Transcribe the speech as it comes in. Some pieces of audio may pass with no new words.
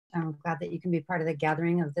I'm glad that you can be part of the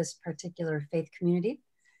gathering of this particular faith community.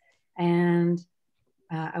 And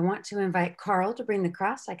I want to invite Carl to bring the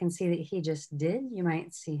cross. I can see that he just did. You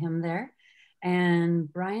might see him there.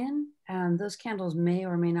 And Brian, those candles may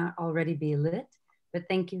or may not already be lit, but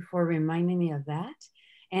thank you for reminding me of that.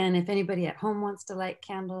 And if anybody at home wants to light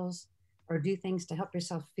candles or do things to help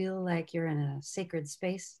yourself feel like you're in a sacred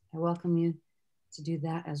space, I welcome you to do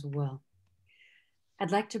that as well.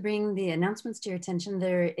 I'd like to bring the announcements to your attention.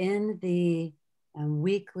 They're in the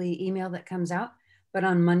weekly email that comes out. But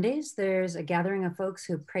on Mondays, there's a gathering of folks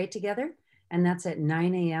who pray together, and that's at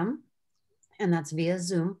 9 a.m., and that's via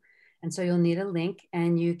Zoom. And so you'll need a link,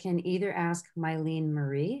 and you can either ask Mylene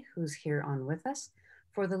Marie, who's here on with us,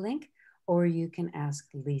 for the link, or you can ask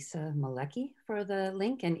Lisa Malecki for the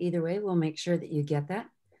link, and either way, we'll make sure that you get that.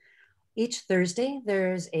 Each Thursday,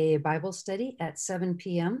 there's a Bible study at 7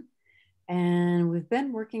 p.m., and we've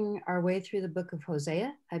been working our way through the book of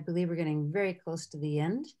Hosea. I believe we're getting very close to the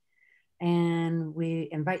end. And we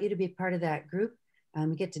invite you to be part of that group.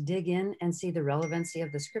 You get to dig in and see the relevancy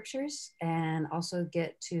of the scriptures, and also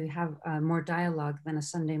get to have more dialogue than a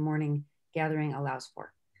Sunday morning gathering allows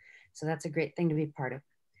for. So that's a great thing to be part of.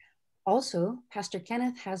 Also, Pastor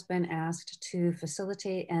Kenneth has been asked to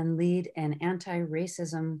facilitate and lead an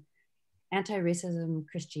anti-racism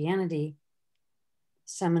Christianity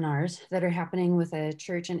seminars that are happening with a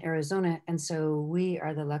church in Arizona. And so we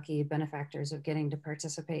are the lucky benefactors of getting to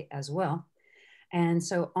participate as well. And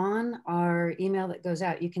so on our email that goes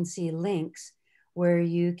out, you can see links where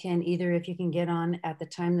you can either, if you can get on at the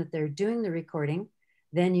time that they're doing the recording,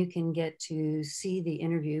 then you can get to see the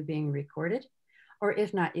interview being recorded. Or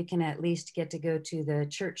if not, you can at least get to go to the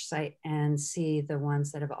church site and see the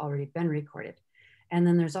ones that have already been recorded. And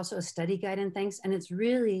then there's also a study guide and things, and it's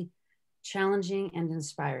really challenging and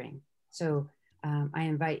inspiring. So I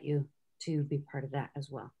invite you to be part of that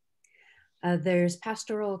as well. There's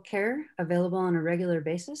pastoral care available on a regular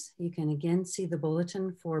basis. You can again see the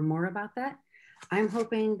bulletin for more about that. I'm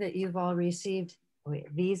hoping that you've all received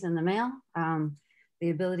these in the mail. The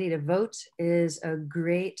ability to vote is a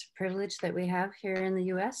great privilege that we have here in the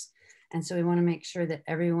US. And so we want to make sure that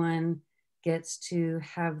everyone gets to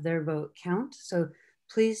have their vote count. So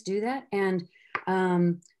please do that. And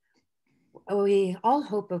we all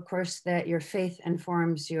hope, of course, that your faith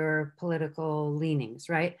informs your political leanings,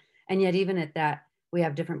 right? And yet even at that, we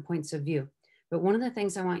have different points of view. But one of the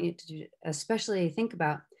things I want you to especially think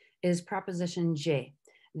about is Proposition J.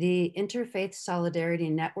 The Interfaith Solidarity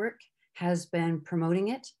Network has been promoting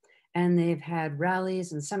it, and they've had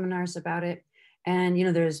rallies and seminars about it. And, you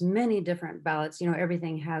know, there's many different ballots. You know,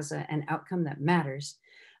 everything has an outcome that matters.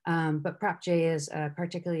 But Prop J is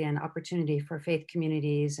particularly an opportunity for faith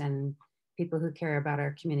communities and people who care about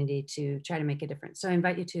our community to try to make a difference. So I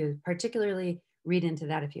invite you to particularly read into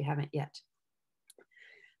that if you haven't yet.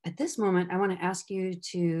 At this moment, I want to ask you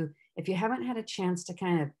to, if you haven't had a chance to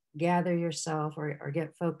kind of gather yourself or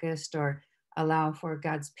get focused or allow for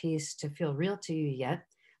God's peace to feel real to you yet,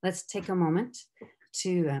 let's take a moment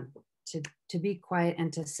to be quiet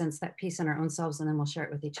and to sense that peace in our own selves, and then we'll share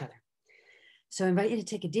it with each other. So I invite you to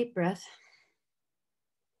take a deep breath,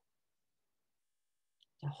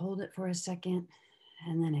 to hold it for a second,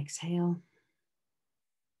 and then exhale,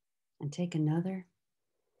 and take another,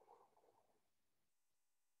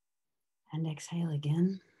 and exhale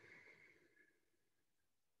again.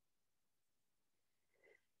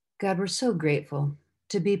 God, we're so grateful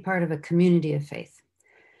to be part of a community of faith.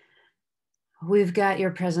 We've got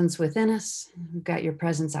your presence within us, we've got your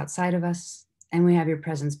presence outside of us, and we have your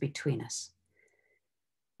presence between us.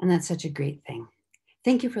 And that's such a great thing.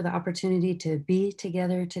 Thank you for the opportunity to be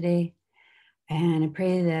together today. And I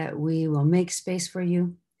pray that we will make space for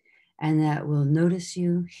you, and that we'll notice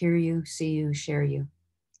you, hear you, see you, share you,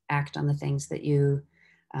 act on the things that you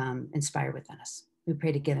inspire within us. We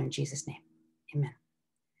pray together in Jesus' name. Amen.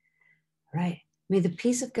 All right. May the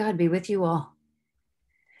peace of God be with you all.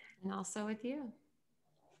 And also with you.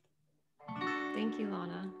 Thank you,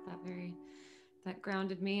 Lana. That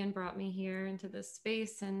grounded me and brought me here into this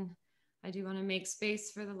space. And I do want to make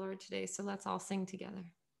space for the Lord today. So let's all sing together.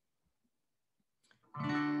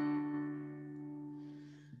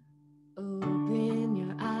 Open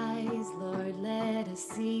your eyes, Lord, let us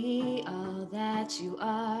see all that you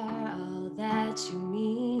are, all that you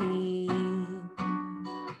mean.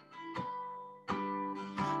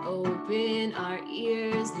 Open our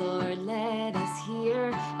ears, Lord, let us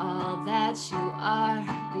hear all that you are,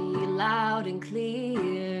 be loud and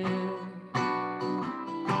clear.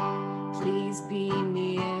 Please be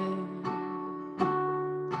near.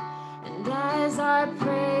 And as our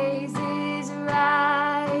praises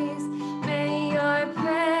rise, may your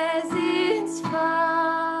presence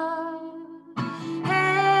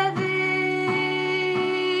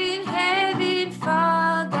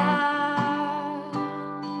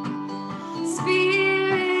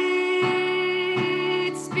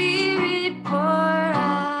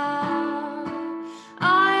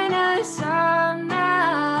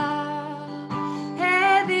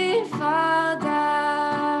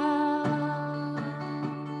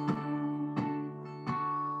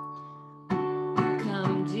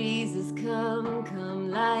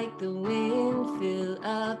like the wind. Fill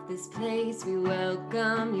up this place, we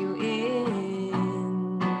welcome you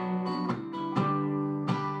in.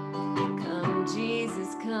 Come,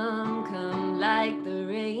 Jesus, come, come like the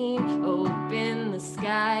rain. Open the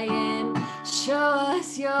sky and show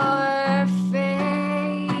us your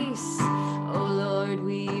face. Oh Lord,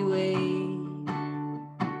 we wait.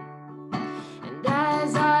 And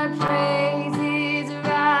as our praises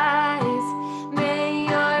rise, may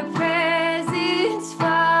your presence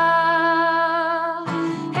fall.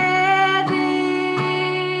 Heaven,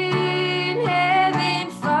 heaven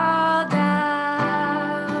fall down.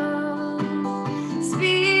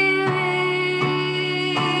 Spirit,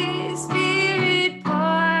 Spirit pour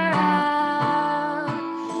out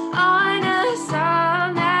on us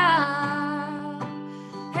all now.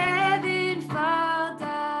 Heaven fall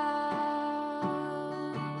down.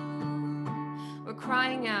 We're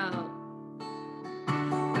crying out.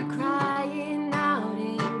 We're crying out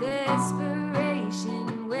in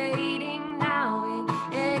desperation, waiting now in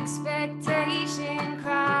expectation,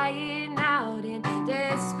 crying out in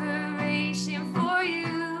desperation for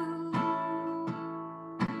you.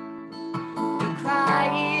 We're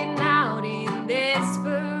crying out in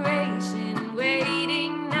desperation,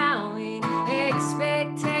 waiting now in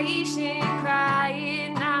expectation,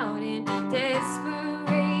 crying out in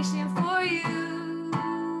desperation for you.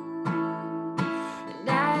 And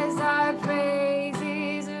as our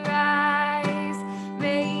praises rise,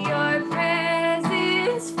 may your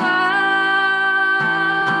presence fall.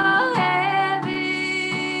 Heaven,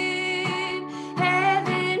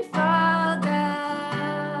 heaven fall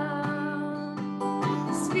down.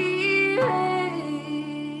 Spirit,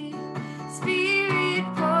 Spirit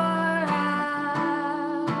pour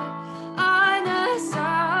out on us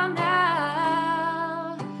all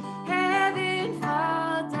now. Heaven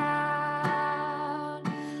fall down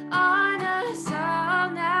on us all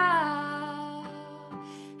now.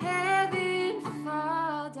 Heaven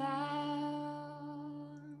fall down.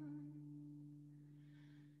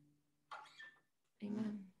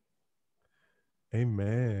 Amen.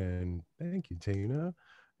 Amen. Thank you, Tina.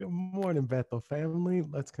 Good morning, Bethel family.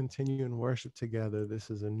 Let's continue in worship together. This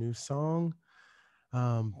is a new song,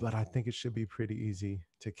 but I think it should be pretty easy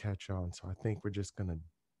to catch on. So I think we're just going to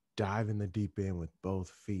dive in the deep end with both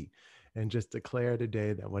feet and just declare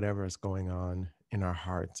today that whatever is going on in our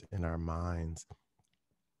hearts, in our minds,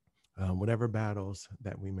 whatever battles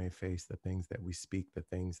that we may face, the things that we speak, the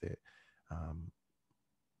things that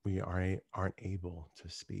we aren't able to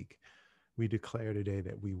speak, we declare today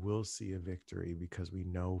that we will see a victory because we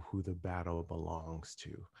know who the battle belongs to.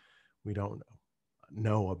 We don't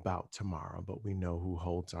know about tomorrow, but we know who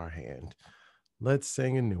holds our hand. Let's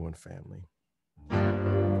sing a new one, family.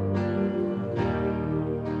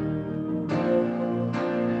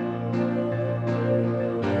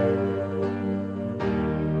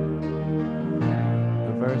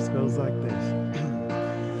 The verse goes like this.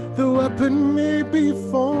 The weapon may be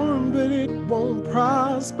formed, but it won't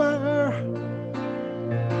prosper.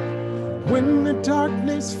 When the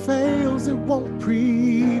darkness fails, it won't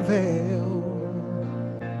prevail.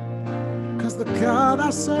 'Cause the God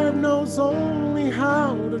I serve knows only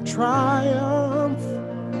how to triumph.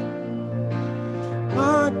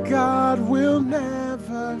 My God will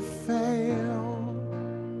never fail.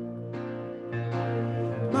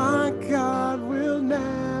 My God will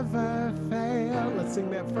never fail. Let's sing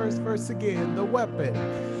that first verse again. The weapon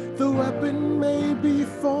may be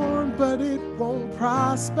formed, but it won't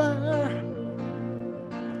prosper.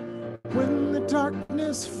 When the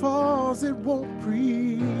darkness falls, it won't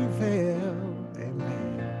prevail.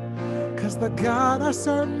 Amen. 'Cause the God I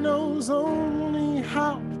serve knows only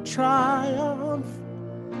how to triumph.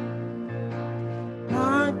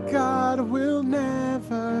 My God will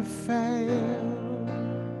never fail.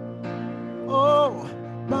 Oh,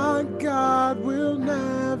 my God will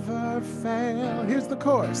never fail. Here's the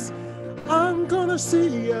chorus. I'm gonna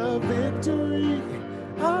see a victory.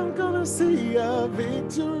 I'm gonna see a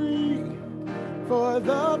victory. For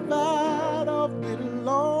the battle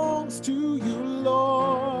belongs to you,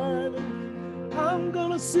 Lord. I'm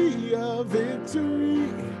gonna see a victory.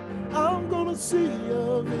 I'm gonna see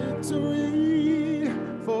a victory.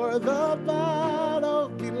 For the battle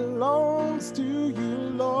belongs to you,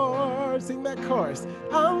 Lord. Sing that chorus.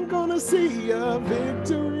 I'm gonna see a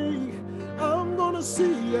victory. I'm gonna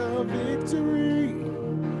see a victory.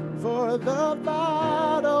 For the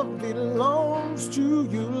battle belongs to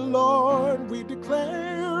you, Lord. We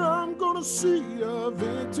declare I'm gonna see a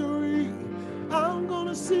victory. I'm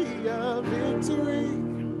gonna see a victory.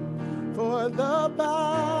 For the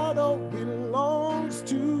battle belongs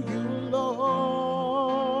to you,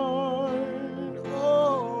 Lord.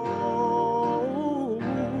 Oh,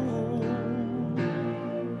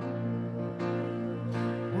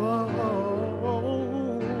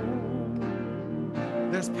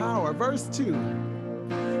 verse 2.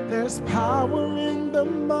 There's power in the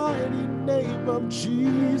mighty name of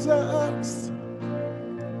Jesus.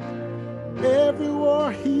 Every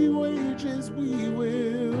war he wages, we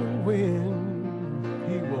will win.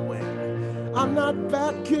 He will win. I'm not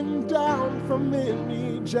backing down from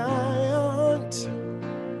any giant.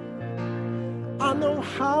 I know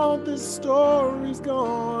how this story's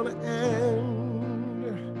gonna end.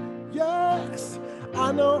 Yes,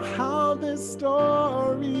 I know how this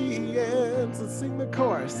story ends. Let's sing the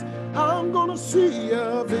chorus. I'm gonna see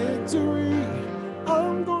a victory.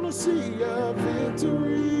 I'm gonna see a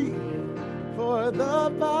victory. For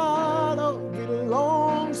the battle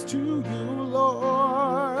belongs to you,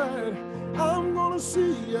 Lord. I'm gonna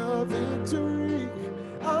see a victory.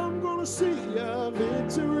 I'm gonna see a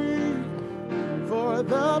victory. For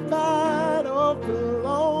the battle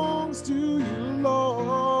belongs to you, Lord.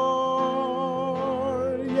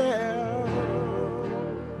 Yeah.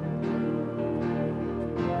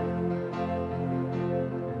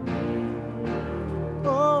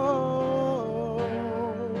 Oh,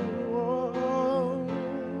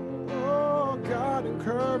 God,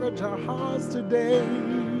 encourage our hearts today.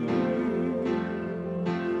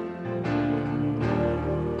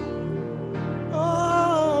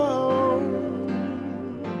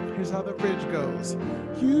 Here's how the bridge goes.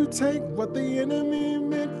 You take what the enemy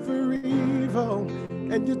meant for evil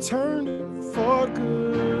and you turn it for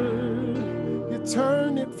good. You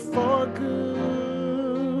turn it for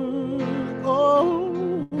good.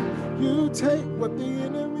 Oh, you take what the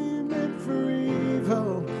enemy meant for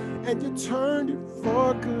evil and you turn it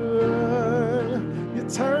for good. You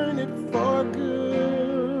turn it for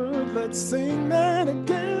good. Let's sing that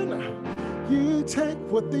again. You take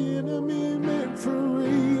what the enemy meant for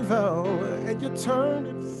evil and you turn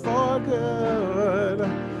it for good.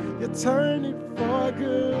 You turn it for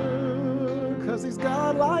good, 'cause he's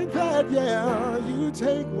God like that, yeah. You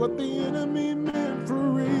take what the enemy meant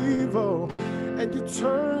for evil and you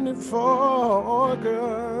turn it for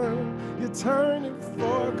good. You turn it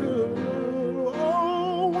for good.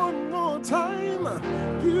 Oh, one more time.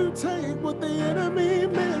 You take what the enemy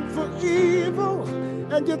meant for evil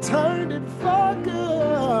and you turn it for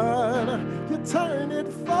good. You turn it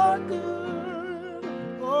for good.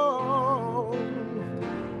 Oh,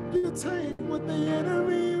 you take what the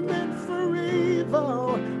enemy meant for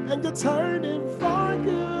evil and you turn it for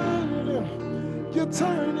good. You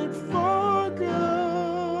turn it for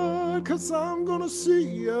good. 'Cause I'm gonna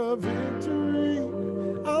see a victory.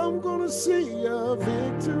 I'm gonna see a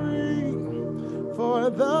victory. For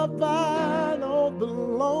the battle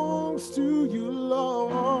belongs to you,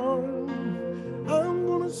 Lord. I'm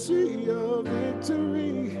gonna see a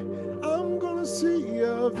victory. I'm gonna see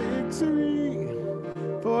a victory.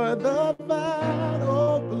 For the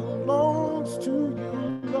battle belongs to you,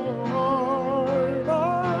 Lord.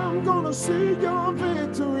 I'm gonna see your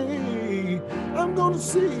victory. I'm gonna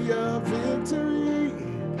see a victory.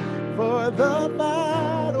 For the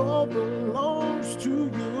battle belongs to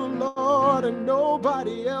you, Lord, and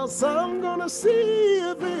nobody else. I'm gonna see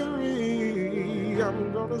a victory.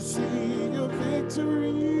 I'm gonna see a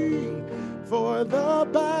victory. For the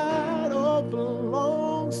battle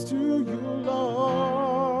belongs to you,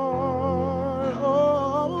 Lord. Oh,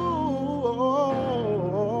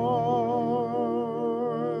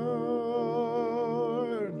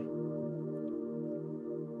 Lord.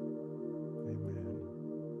 Amen.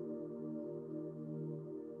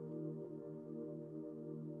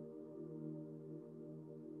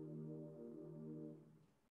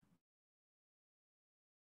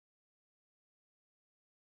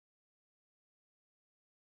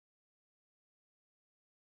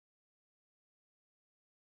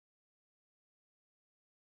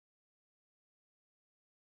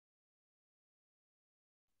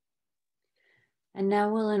 And now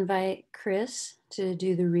we'll invite Chris to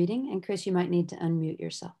do the reading. And Chris, you might need to unmute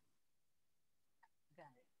yourself.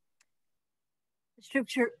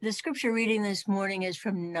 The scripture reading this morning is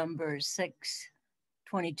from Numbers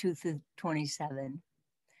 6:22 through 27.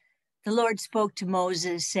 The Lord spoke to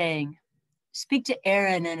Moses, saying, "Speak to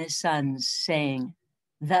Aaron and his sons, saying,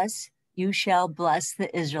 thus you shall bless the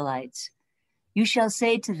Israelites. You shall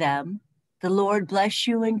say to them, the Lord bless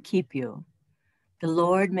you and keep you. The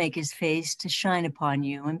Lord make his face to shine upon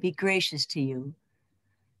you and be gracious to you.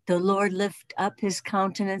 The Lord lift up his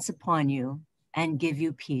countenance upon you and give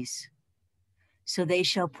you peace. So they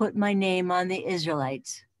shall put my name on the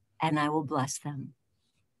Israelites, and I will bless them."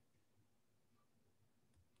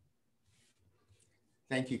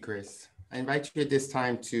 Thank you, Chris. I invite you at this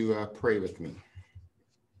time to pray with me.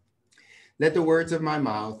 Let the words of my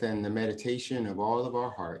mouth and the meditation of all of our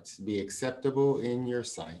hearts be acceptable in your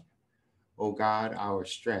sight, O God, our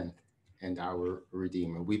strength and our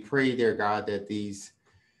Redeemer. We pray, dear God, that these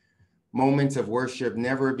moments of worship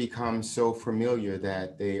never become so familiar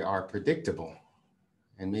that they are predictable.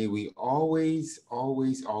 And may we always,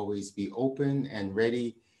 always, always be open and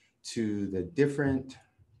ready to the different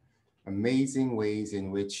amazing ways in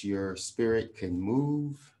which your Spirit can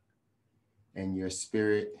move and your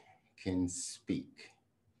Spirit can speak.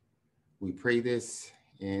 We pray this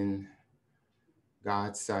in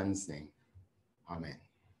God's Son's name. Amen.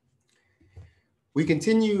 We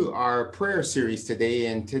continue our prayer series today,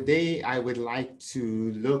 and today I would like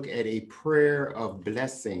to look at a prayer of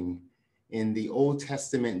blessing in the Old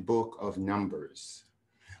Testament book of Numbers.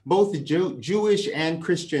 Both the Jewish and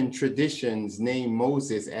Christian traditions name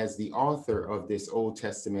Moses as the author of this Old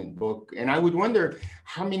Testament book, and I would wonder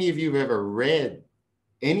how many of you have ever read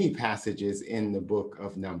any passages in the book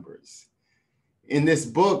of Numbers. In this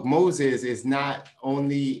book, Moses is not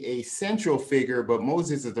only a central figure, but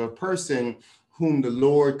Moses is the person whom the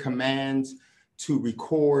Lord commands to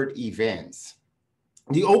record events.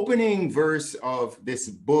 The opening verse of this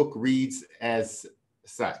book reads as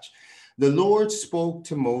such: "The Lord spoke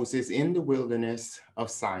to Moses in the wilderness of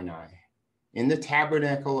Sinai, in the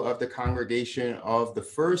tabernacle of the congregation of the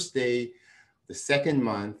first day, the second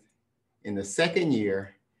month, in the second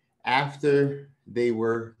year, after they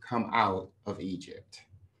were come out of Egypt."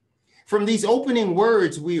 From these opening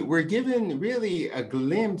words, we're given really a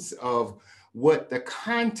glimpse of what the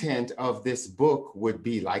content of this book would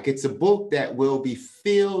be like. It's a book that will be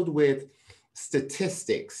filled with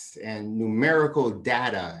statistics and numerical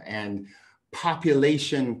data and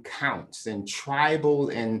population counts and tribal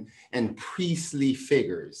and priestly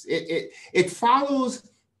figures. It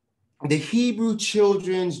follows the Hebrew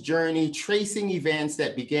children's journey, tracing events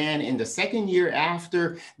that began in the second year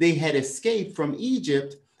after they had escaped from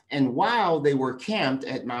Egypt and while they were camped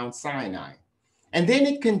at Mount Sinai. And then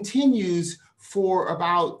it continues for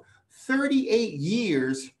about 38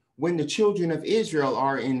 years when the children of Israel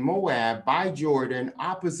are in Moab by Jordan,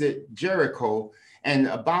 opposite Jericho, and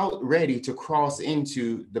about ready to cross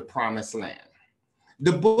into the promised land.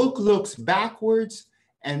 The book looks backwards,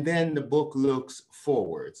 and then the book looks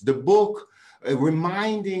forwards. The book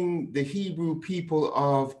reminding the Hebrew people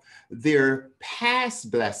of their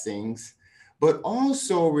past blessings, but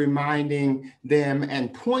also reminding them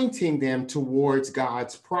and pointing them towards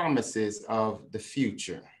God's promises of the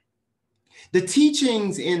future. The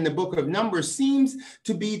teachings in the book of Numbers seems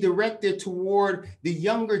to be directed toward the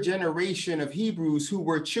younger generation of Hebrews who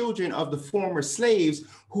were children of the former slaves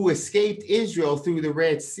who escaped Israel through the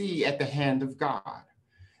Red Sea at the hand of God.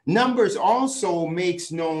 Numbers also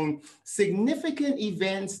makes known significant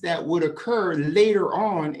events that would occur later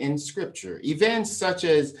on in Scripture. Events such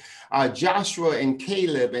as Joshua and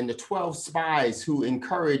Caleb and the 12 spies who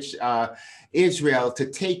encouraged Israel to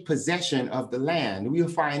take possession of the land. We'll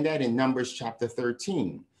find that in Numbers chapter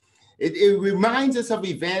 13. It reminds us of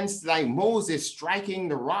events like Moses striking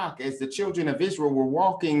the rock as the children of Israel were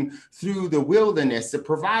walking through the wilderness,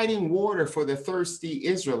 providing water for the thirsty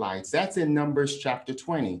Israelites. That's in Numbers chapter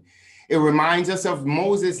 20. It reminds us of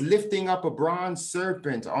Moses lifting up a bronze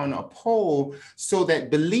serpent on a pole so that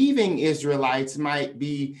believing Israelites might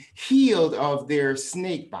be healed of their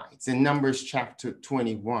snake bites in Numbers chapter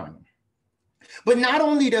 21. But not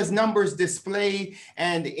only does Numbers display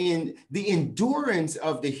and in the endurance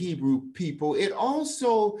of the Hebrew people, it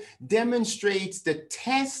also demonstrates the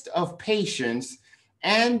test of patience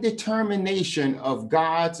and determination of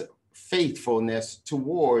God's faithfulness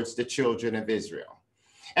towards the children of Israel.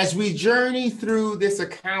 As we journey through this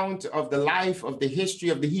account of the life of the history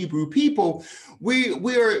of the Hebrew people,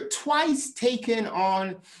 we are twice taken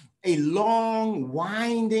on a long,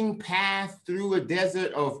 winding path through a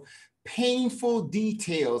desert of painful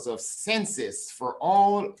details of census for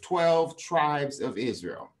all 12 tribes of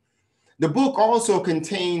Israel. The book also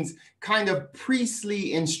contains kind of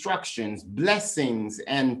priestly instructions, blessings,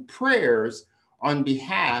 and prayers on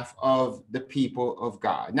behalf of the people of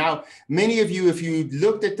God. Now, many of you, if you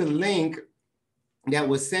looked at the link that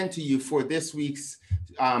was sent to you for this week's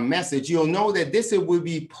message, you'll know that this would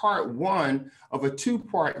be part one of a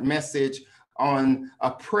two-part message on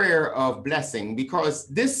a prayer of blessing, because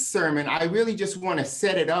this sermon, I really just want to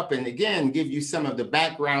set it up and again, give you some of the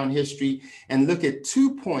background history and look at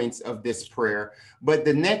 2 points of this prayer. But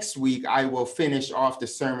the next week, I will finish off the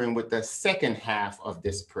sermon with the second half of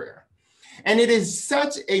this prayer. And it is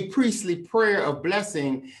such a priestly prayer of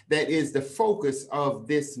blessing that is the focus of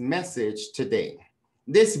this message today.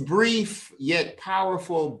 This brief yet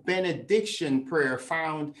powerful benediction prayer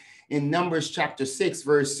found in Numbers chapter 6,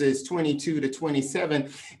 verses 22 to 27,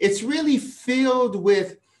 it's really filled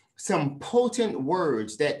with some potent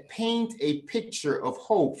words that paint a picture of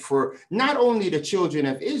hope for not only the children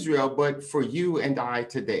of Israel, but for you and I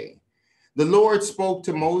today. The Lord spoke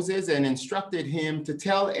to Moses and instructed him to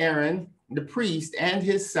tell Aaron, the priest, and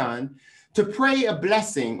his son to pray a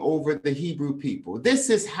blessing over the Hebrew people.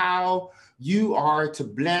 This is how you are to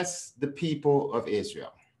bless the people of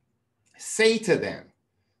Israel. Say to them,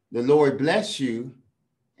 the Lord bless you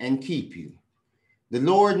and keep you. The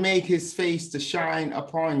Lord make his face to shine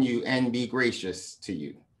upon you and be gracious to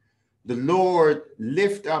you. The Lord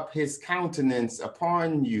lift up his countenance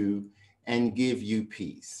upon you and give you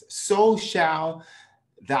peace. So shall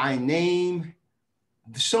they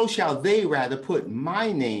put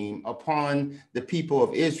my name upon the people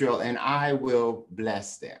of Israel, and I will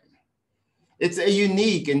bless them. It's a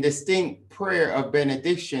unique and distinct prayer of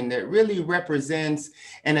benediction that really represents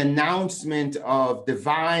an announcement of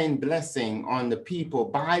divine blessing on the people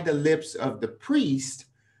by the lips of the priest,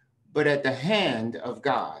 but at the hand of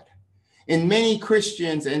God. In many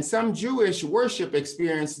Christians and some Jewish worship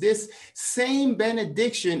experience, this same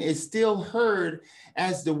benediction is still heard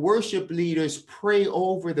as the worship leaders pray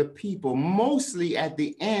over the people, mostly at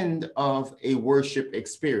the end of a worship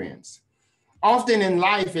experience. Often in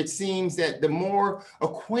life, it seems that the more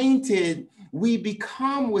acquainted we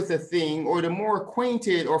become with a thing, or the more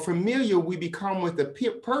acquainted or familiar we become with a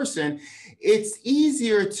person, it's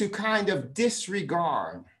easier to kind of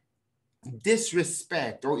disregard,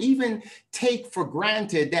 disrespect, or even take for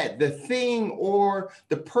granted that the thing or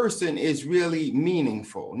the person is really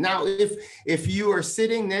meaningful. Now, if you are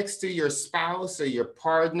sitting next to your spouse or your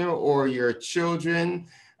partner or your children,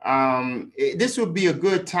 this would be a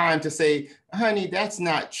good time to say, honey, that's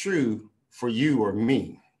not true for you or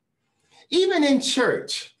me. Even in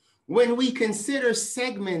church, when we consider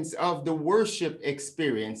segments of the worship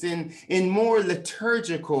experience, in more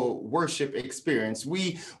liturgical worship experience,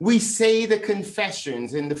 we say the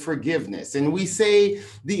confessions and the forgiveness, and we say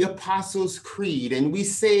the Apostles' Creed, and we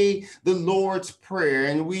say the Lord's Prayer,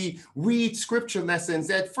 and we read scripture lessons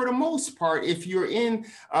that, for the most part, if you're in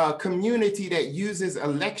a community that uses a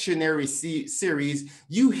lectionary series,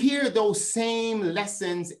 you hear those same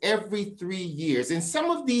lessons every 3 years. And some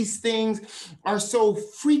of these things are so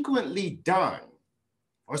frequently done,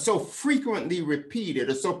 or so frequently repeated,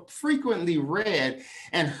 or so frequently read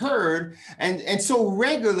and heard, and so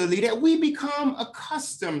regularly that we become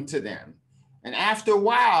accustomed to them. And after a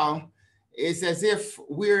while, it's as if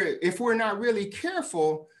we're not really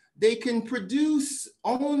careful, they can produce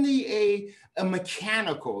only a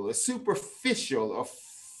mechanical, a superficial, a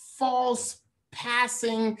false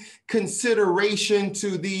passing consideration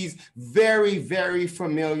to these very, very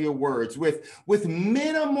familiar words. With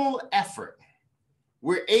minimal effort,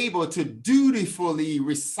 we're able to dutifully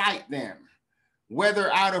recite them, whether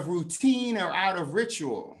out of routine or out of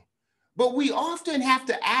ritual. But we often have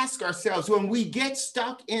to ask ourselves, when we get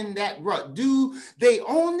stuck in that rut, do they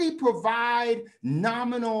only provide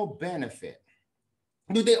nominal benefit?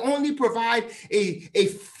 Do they only provide a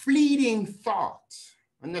fleeting thought,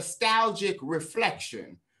 a nostalgic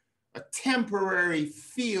reflection, a temporary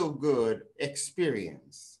feel-good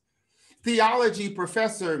experience? Theology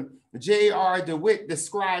professor J.R. DeWitt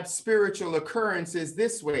describes spiritual occurrences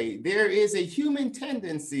this way. There is a human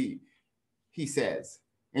tendency, he says,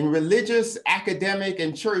 in religious, academic,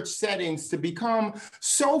 and church settings to become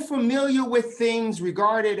so familiar with things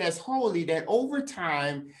regarded as holy that over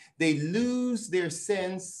time they lose their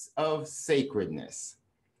sense of sacredness.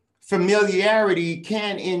 Familiarity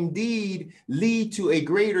can indeed lead to a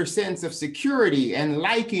greater sense of security and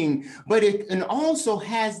liking, but it also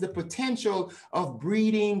has the potential of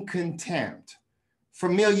breeding contempt.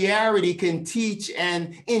 Familiarity can teach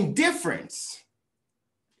an indifference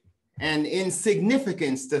and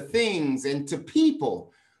insignificance to things and to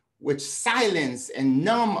people, which silence and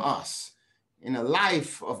numb us in a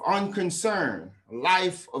life of unconcern, a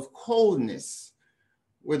life of coldness,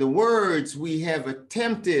 where the words we have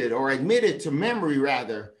attempted or admitted to memory,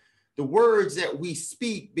 rather, the words that we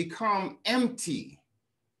speak become empty.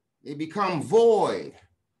 They become void.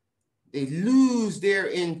 They lose their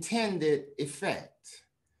intended effect.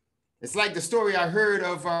 It's like the story I heard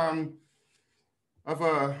of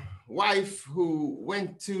a wife who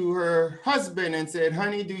went to her husband and said,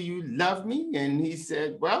 honey, do you love me? And he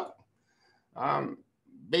said, well,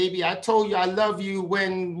 baby, I told you I love you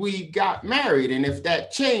when we got married. And if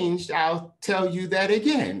that changed, I'll tell you that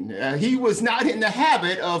again. He was not in the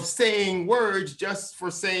habit of saying words just for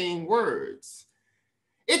saying words.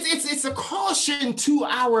 It's a caution to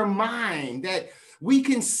our mind that we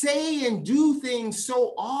can say and do things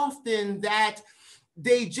so often that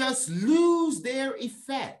they just lose their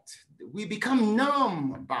effect. we become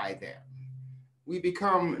numb by them. We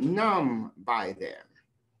become numb by them.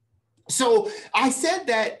 So I said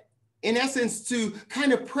that in essence to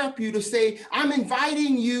kind of prep you to say, I'm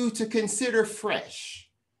inviting you to consider fresh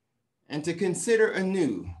and to consider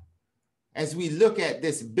anew as we look at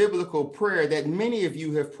this biblical prayer that many of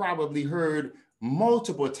you have probably heard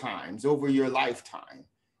multiple times over your lifetime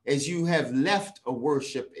as you have left a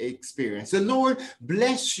worship experience. The Lord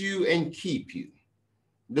bless you and keep you.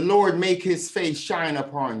 The Lord make his face shine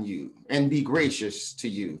upon you and be gracious to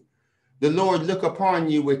you. The Lord look upon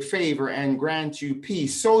you with favor and grant you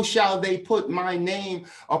peace. So shall they put my name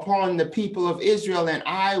upon the people of Israel, and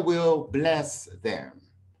I will bless them.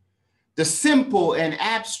 The simple and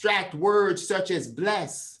abstract words such as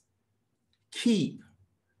bless, keep,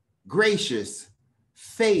 gracious,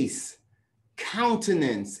 face,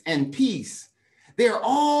 countenance, and peace, they're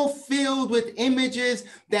all filled with images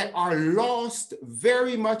that are lost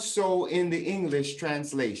very much so in the English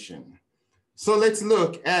translation. So let's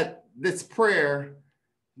look at this prayer,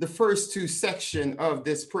 the first two sections of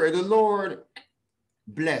this prayer. The Lord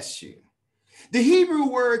bless you. The Hebrew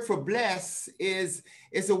word for bless is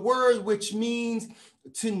a word which means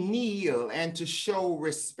to kneel and to show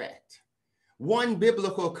respect. One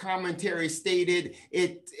biblical commentary stated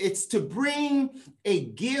it's to bring a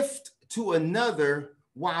gift to another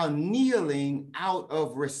while kneeling out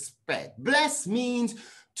of respect. Bless means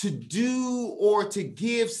to do or to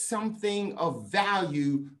give something of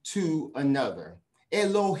value to another.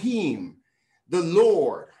 Elohim, the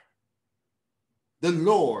Lord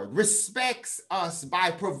respects us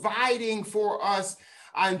by providing for us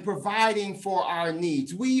and providing for our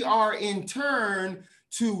needs. We are in turn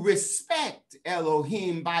to respect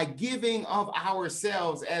Elohim by giving of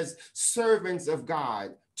ourselves as servants of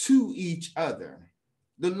God to each other.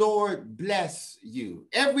 The Lord bless you.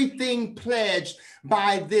 Everything pledged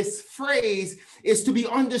by this phrase is to be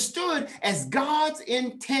understood as God's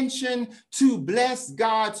intention to bless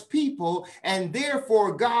God's people, and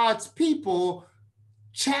therefore God's people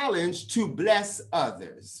challenged to bless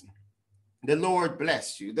others. The Lord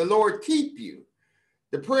bless you. The Lord keep you.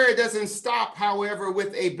 The prayer doesn't stop, however,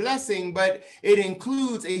 with a blessing, but it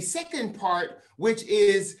includes a second part, which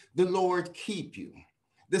is the Lord keep you.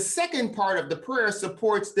 The second part of the prayer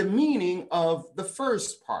supports the meaning of the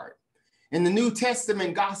first part. In the New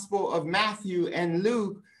Testament Gospel of Matthew and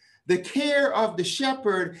Luke, the care of the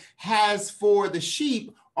shepherd has for the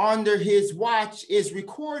sheep under his watch is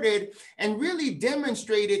recorded and really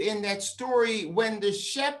demonstrated in that story when the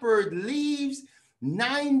shepherd leaves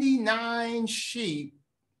 99 sheep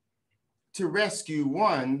to rescue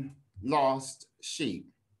one lost sheep.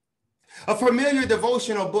 A familiar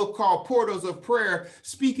devotional book called Portals of Prayer,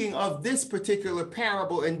 speaking of this particular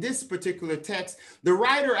parable and this particular text, the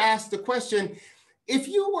writer asked the question, if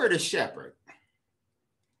you were the shepherd,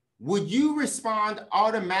 would you respond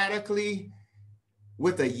automatically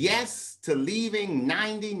with a yes to leaving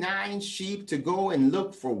 99 sheep to go and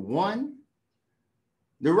look for one?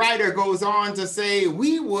 The writer goes on to say,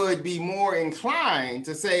 we would be more inclined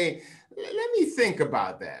to say, let me think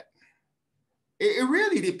about that. It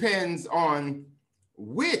really depends on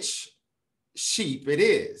which sheep it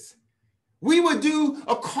is. We would do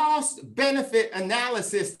a cost-benefit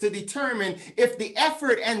analysis to determine if the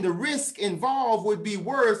effort and the risk involved would be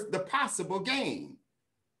worth the possible gain.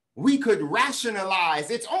 We could rationalize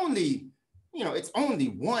it's only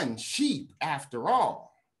one sheep after all.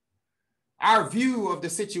 Our view of the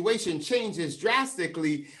situation changes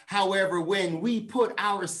drastically, however, when we put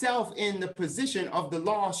ourselves in the position of the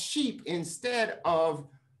lost sheep instead of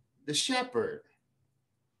the shepherd.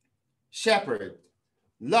 Shepherd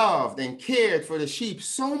loved and cared for the sheep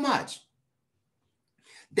so much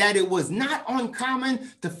that it was not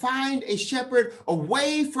uncommon to find a shepherd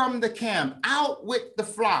away from the camp, out with the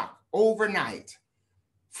flock overnight.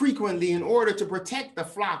 Frequently, in order to protect the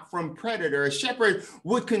flock from predators, a shepherd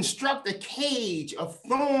would construct a cage of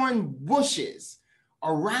thorn bushes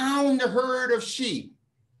around the herd of sheep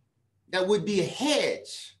that would be a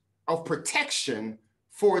hedge of protection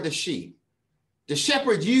for the sheep. The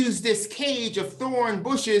shepherd used this cage of thorn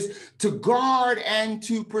bushes to guard and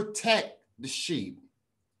to protect the sheep.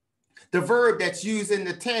 The verb that's used in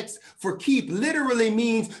the text for keep literally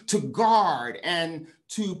means to guard and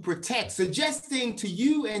to protect, suggesting to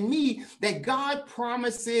you and me that God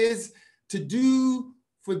promises to do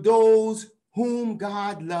for those whom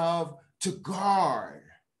God loves, to guard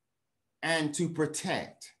and to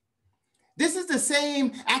protect. This is the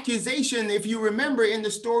same accusation, if you remember, in the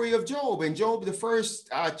story of Job. In Job, the first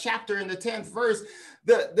chapter in the 10th verse,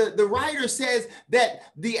 the writer says that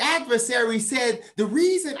the adversary said, the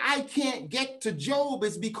reason I can't get to Job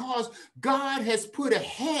is because God has put a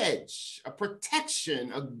hedge, a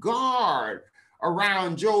protection, a guard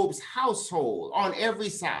around Job's household on every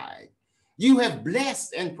side. You have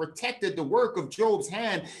blessed and protected the work of Job's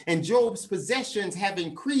hand, and Job's possessions have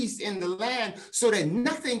increased in the land so that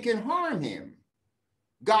nothing can harm him.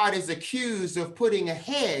 God is accused of putting a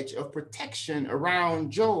hedge of protection around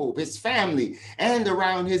Job, his family, and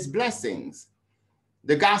around his blessings.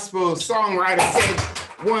 The gospel songwriter said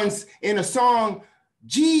once in a song,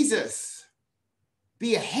 Jesus,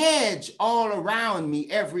 be a hedge all around me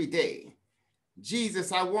every day.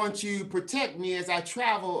 Jesus, I want you to protect me as I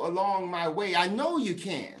travel along my way. I know you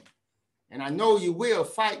can, and I know you will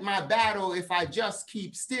fight my battle if I just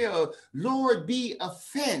keep still. Lord, be a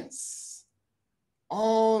fence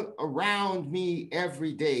all around me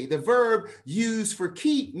every day. The verb used for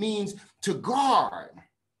keep means to guard,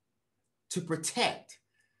 to protect.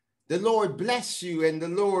 The Lord bless you and the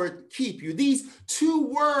Lord keep you. These two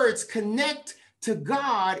words connect to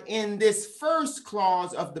God in this first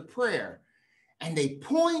clause of the prayer. And they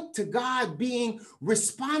point to God being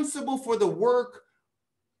responsible for the work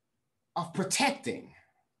of protecting.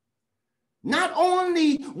 Not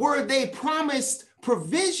only were they promised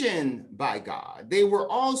provision by God, they were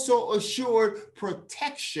also assured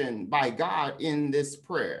protection by God in this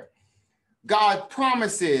prayer. God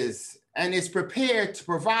promises and is prepared to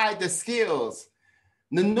provide the skills,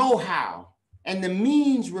 the know-how, and the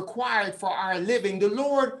means required for our living. The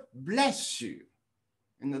Lord bless you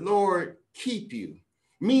and the Lord keep you.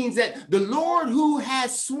 Means that the Lord who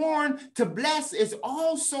has sworn to bless is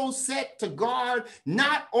also set to guard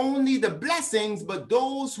not only the blessings, but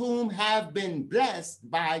those whom have been blessed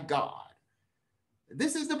by God.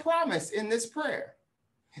 This is the promise in this prayer.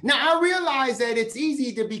 Now, I realize that it's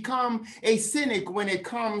easy to become a cynic when it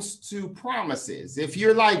comes to promises. If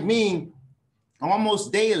you're like me,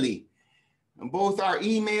 almost daily, both our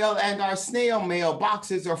email and our snail mail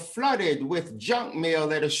boxes are flooded with junk mail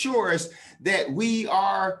that assures that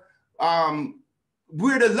we're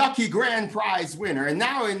the lucky grand prize winner. And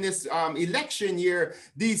now in this election year,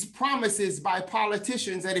 these promises by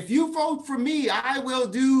politicians that if you vote for me, I will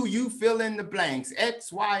do, you fill in the blanks,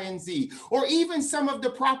 X, Y, and Z. Or even some of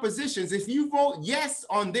the propositions, if you vote yes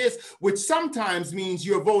on this, which sometimes means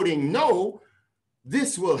you're voting no,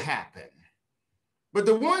 this will happen. But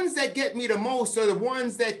the ones that get me the most are the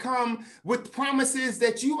ones that come with promises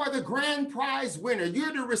that you are the grand prize winner.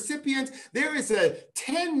 You're the recipient. There is a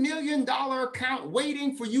 $10 million account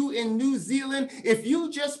waiting for you in New Zealand. If you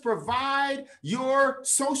just provide your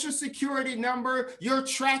social security number, your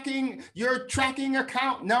tracking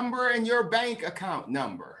account number, and your bank account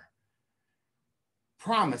number.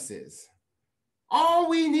 Promises. All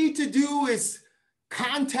we need to do is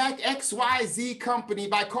contact XYZ company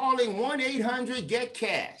by calling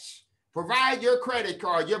 1-800-GET-CASH. Provide your credit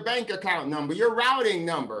card, your bank account number, your routing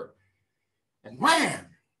number, and wham,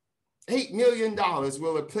 $8 million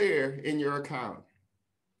will appear in your account.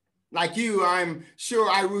 Like you, I'm sure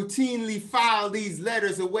I routinely file these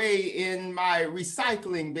letters away in my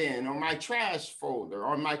recycling bin or my trash folder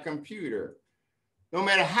on my computer. No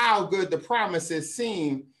matter how good the promises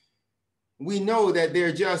seem, we know that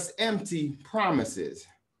they're just empty promises.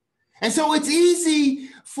 And so it's easy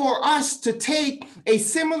for us to take a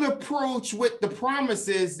similar approach with the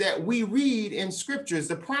promises that we read in scriptures,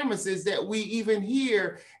 the promises that we even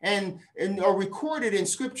hear and are recorded in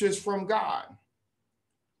scriptures from God.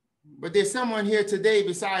 But there's someone here today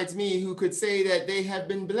besides me who could say that they have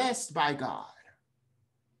been blessed by God.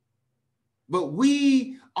 But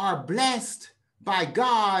we are blessed by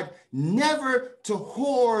God never to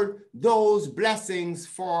hoard those blessings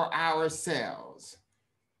for ourselves.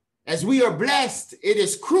 As we are blessed, it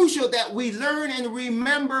is crucial that we learn and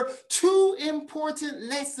remember two important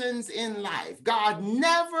lessons in life. God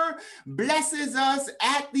never blesses us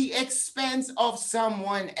at the expense of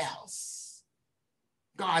someone else.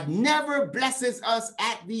 God never blesses us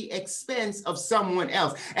at the expense of someone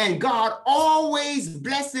else. And God always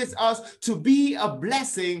blesses us to be a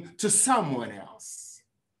blessing to someone else.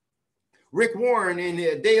 Rick Warren, in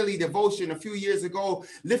a daily devotion a few years ago,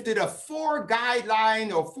 lifted up 4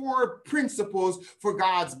 guidelines or 4 principles for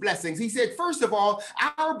God's blessings. He said, first of all,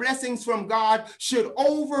 our blessings from God should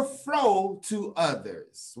overflow to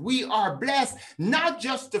others. We are blessed not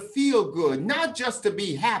just to feel good, not just to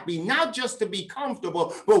be happy, not just to be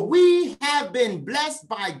comfortable, but we have been blessed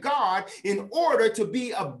by God in order to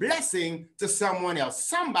be a blessing to someone else.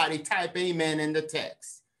 Somebody type amen in the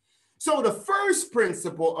text. So the first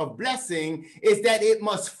principle of blessing is that it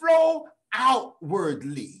must flow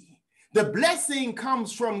outwardly. The blessing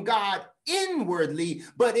comes from God inwardly,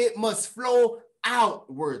 but it must flow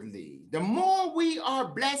outwardly. The more we are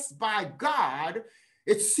blessed by God,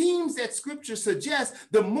 it seems that scripture suggests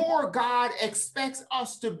the more God expects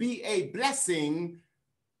us to be a blessing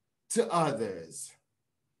to others.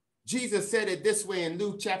 Jesus said it this way in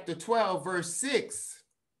Luke chapter 12, verse 6.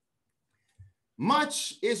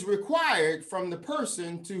 Much is required from the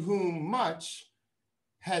person to whom much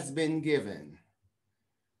has been given.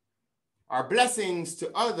 Our blessings to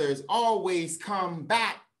others always come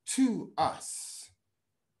back to us.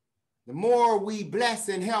 The more we bless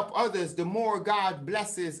and help others, the more God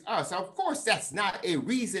blesses us. Of course, that's not a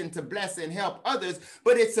reason to bless and help others,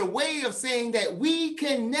 but it's a way of saying that we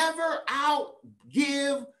can never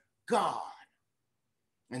outgive God.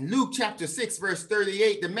 In Luke chapter 6, verse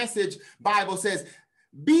 38, the Message Bible says,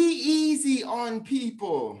 be easy on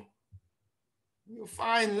people. You'll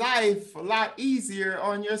find life a lot easier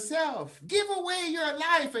on yourself. Give away your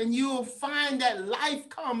life and you'll find that life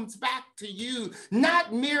comes back to you.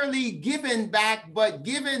 Not merely given back, but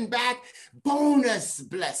given back bonus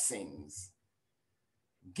blessings.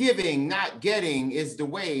 Giving, not getting, is the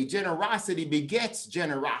way. Generosity begets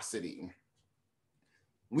generosity.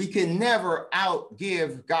 We can never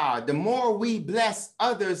outgive God. The more we bless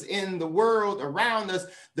others in the world around us,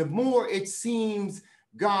 the more it seems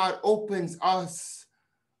God opens us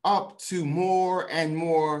up to more and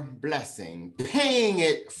more blessing. Paying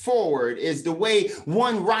it forward is the way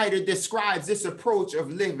one writer describes this approach of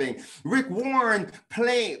living. Rick Warren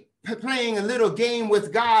playing a little game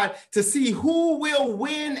with God to see who will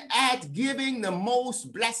win at giving the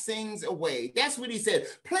most blessings away. That's what he said.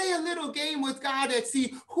 Play a little game with God and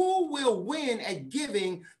see who will win at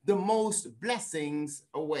giving the most blessings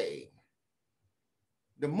away.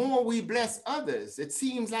 The more we bless others, it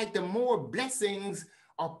seems like the more blessings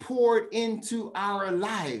are poured into our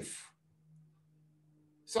life.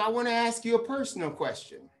 So I want to ask you a personal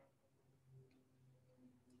question.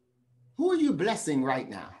 Who are you blessing right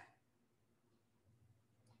now?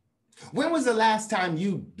 When was the last time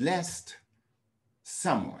you blessed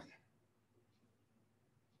someone?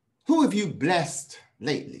 Who have you blessed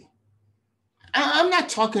lately? I'm not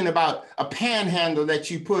talking about a panhandle that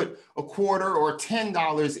you put a quarter or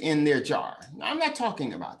 $10 in their jar. I'm not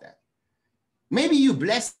talking about that. Maybe you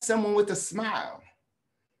blessed someone with a smile.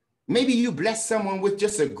 Maybe you blessed someone with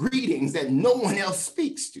just a greetings that no one else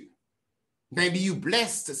speaks to. Maybe you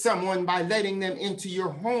blessed someone by letting them into your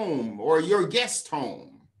home or your guest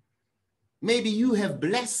home. Maybe you have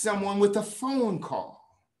blessed someone with a phone call.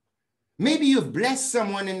 Maybe you've blessed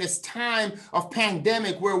someone in this time of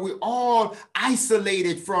pandemic where we're all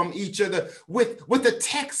isolated from each other with a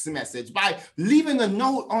text message by leaving a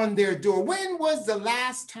note on their door. When was the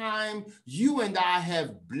last time you and I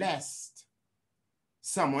have blessed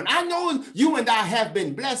someone? I know you and I have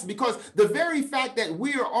been blessed because the very fact that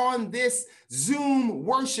we're on this Zoom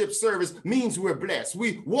worship service means we're blessed.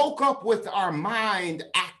 We woke up with our mind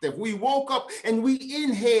active. We woke up and we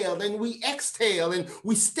inhaled and we exhaled and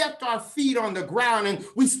we stepped our feet on the ground and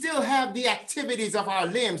we still have the activities of our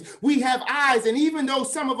limbs. We have eyes, and even though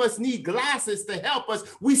some of us need glasses to help us,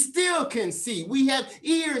 we still can see. We have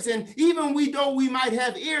ears, and even though we might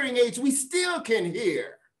have hearing aids, we still can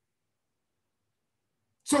hear.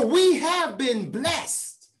 So we have been blessed.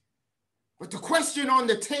 But the question on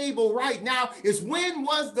the table right now is, when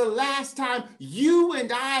was the last time you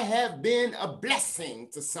and I have been a blessing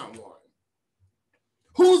to someone?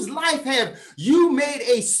 Whose life have you made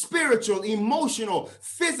a spiritual, emotional,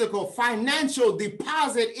 physical, financial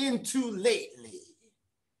deposit into lately?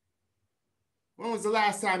 When was the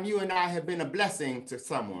last time you and I have been a blessing to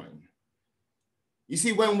someone? You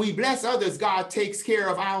see, when we bless others, God takes care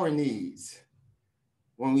of our needs.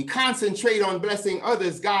 When we concentrate on blessing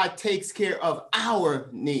others, God takes care of our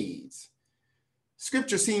needs.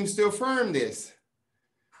 Scripture seems to affirm this,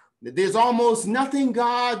 that there's almost nothing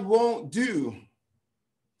God won't do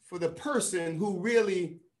for the person who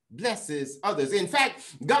really blesses others. In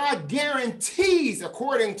fact, God guarantees,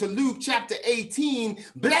 according to Luke chapter 18,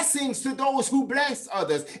 blessings to those who bless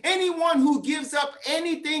others. Anyone who gives up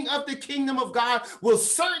anything of the kingdom of God will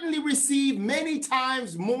certainly receive many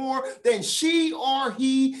times more than she or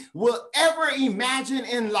he will ever imagine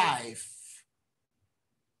in life.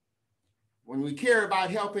 When we care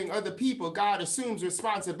about helping other people, God assumes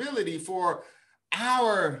responsibility for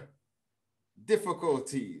our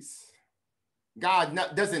difficulties. God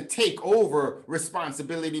doesn't take over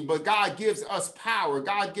responsibility, but God gives us power.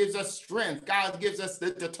 God gives us strength. God gives us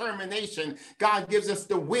the determination. God gives us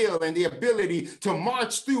the will and the ability to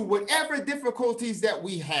march through whatever difficulties that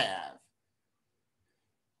we have.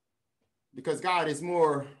 Because God is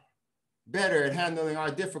better at handling our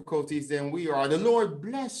difficulties than we are. The Lord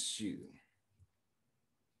bless you.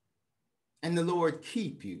 And the Lord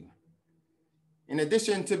keep you. In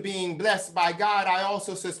addition to being blessed by God, I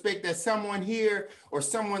also suspect that someone here or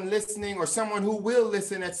someone listening or someone who will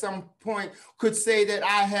listen at some point could say that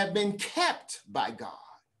I have been kept by God.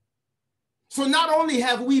 So not only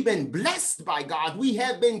have we been blessed by God, we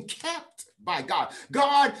have been kept by God.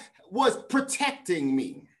 God was protecting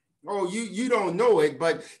me. Oh, you don't know it,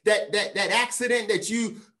 but that accident that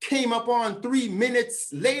you came up on 3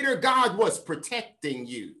 minutes later, God was protecting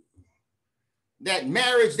you. That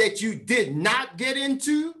marriage that you did not get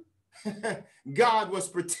into, God was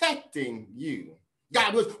protecting you.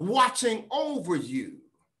 God was watching over you.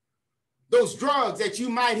 Those drugs that you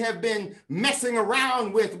might have been messing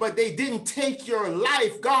around with, but they didn't take your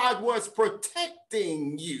life, God was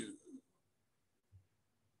protecting you.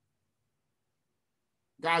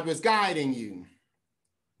 God was guiding you.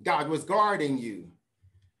 God was guarding you.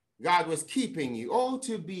 God was keeping you. Oh,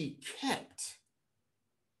 to be kept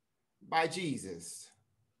by Jesus.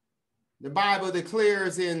 The Bible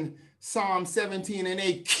declares in Psalm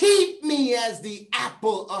 17:8, keep me as the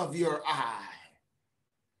apple of your eye.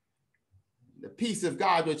 The peace of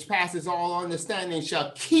God, which passes all understanding,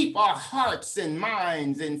 shall keep our hearts and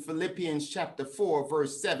minds in Philippians chapter 4,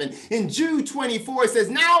 verse 7. In Jude 24, it says,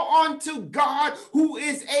 now unto God who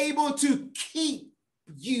is able to keep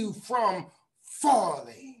you from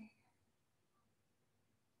falling.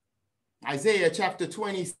 Isaiah chapter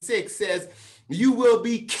 26 says, you will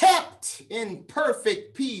be kept in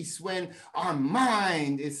perfect peace when our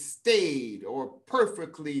mind is stayed or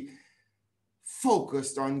perfectly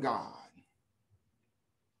focused on God.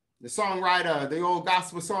 The songwriter, the old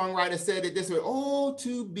gospel songwriter said it this way, oh,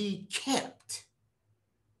 to be kept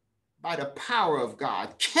by the power of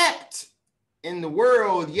God, kept in the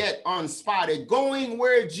world yet unspotted, going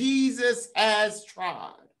where Jesus has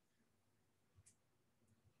trod.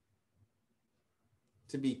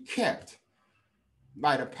 To be kept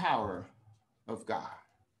by the power of God.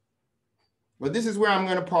 Well, this is where I'm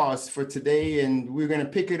going to pause for today, and we're going to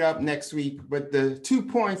pick it up next week. But the 2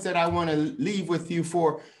 points that I want to leave with you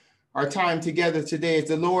for our time together today is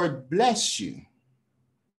the Lord bless you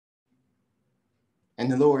and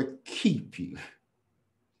the Lord keep you.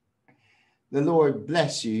 The Lord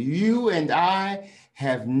bless you. You and I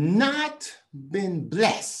have not been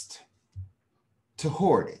blessed to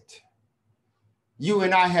hoard it. You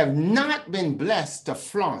and I have not been blessed to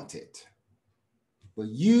flaunt it, but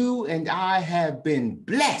you and I have been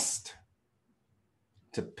blessed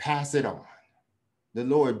to pass it on. The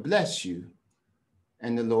Lord bless you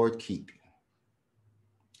and the Lord keep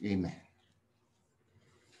you. Amen.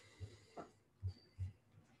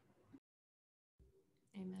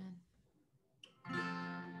 Amen.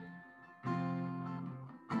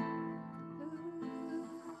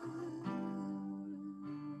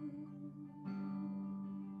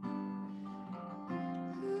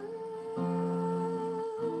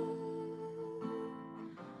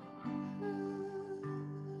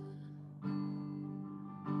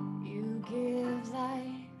 You give life,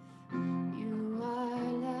 you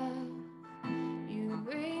are love, you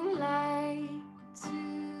bring light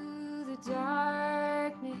to the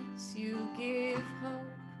darkness, you give hope,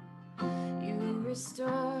 you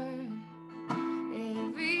restore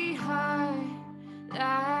every heart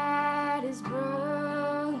that is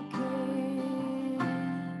broken.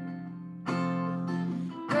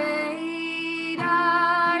 Great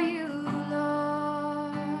are you,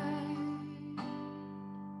 Lord.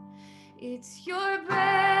 It's your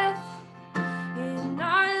breath in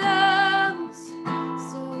our lungs,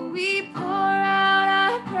 so we pour out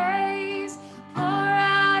our praise, pour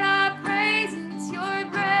out our praise. It's your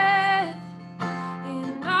breath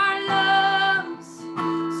in our lungs,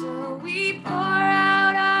 so we pour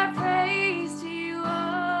out our praise to you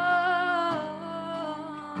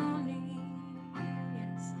only.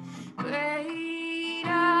 Yes, great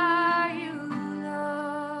are you,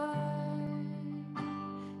 Lord.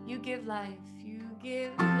 You give life, you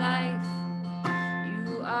give life.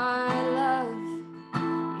 You are love,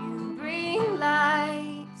 you bring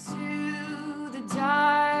light to the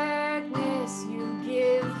darkness, you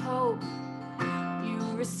give hope, you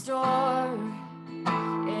restore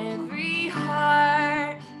every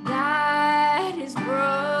heart that is broken.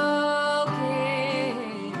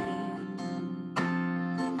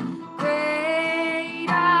 Great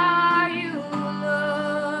are you,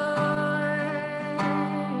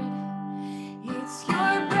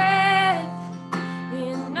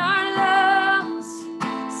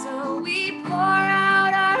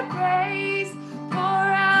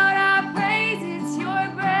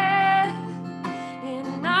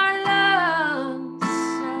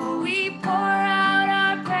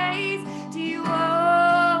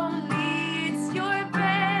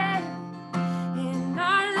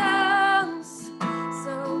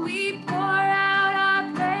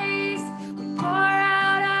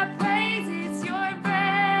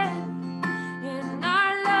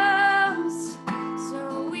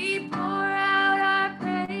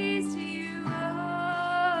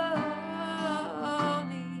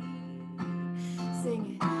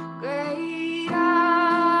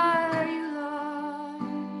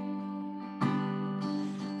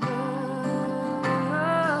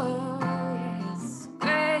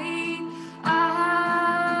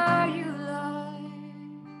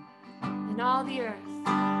 all the earth.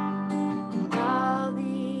 All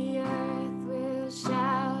the earth will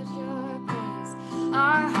shout your praise.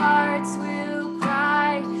 Our hearts will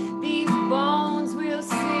cry, these bones will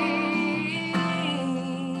sing.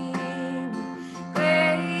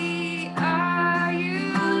 Great are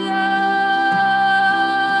you, Lord.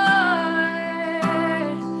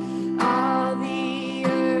 All the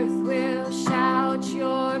earth will shout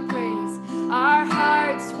your praise. Our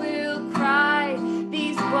hearts will cry,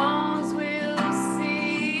 these bones will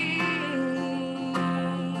sing.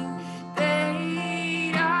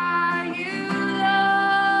 Great are you, Lord.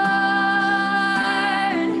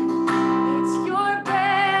 It's your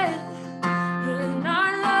breath in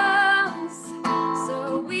our lungs,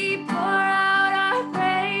 so we pour out our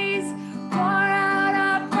praise, pour out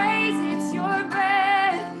our praise. It's your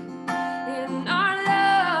breath in our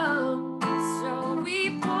lungs, so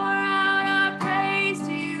we pour out our praise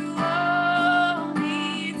to you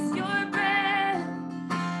only. It's your breath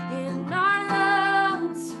in our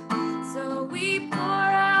lungs, so we pour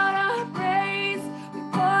out our praise, we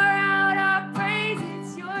pour out our praise.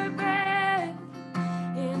 It's your breath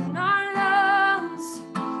in our lungs,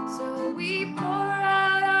 so we pour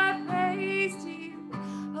out our praise to you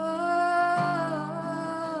only.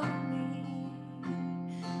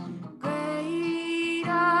 Great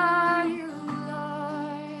are you,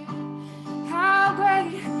 Lord. How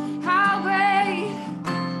great, how great,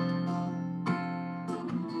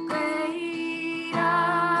 great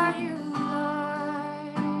are you, Lord.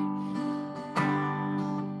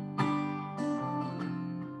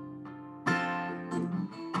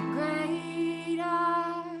 Great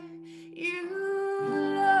are you,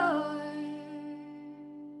 Lord.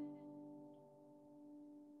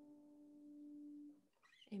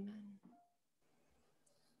 Amen.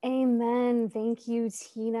 Amen. Thank you,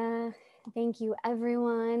 Tina. Thank you,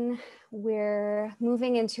 everyone. We're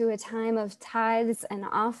moving into a time of tithes and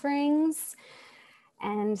offerings.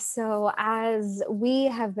 And so as we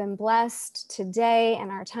have been blessed today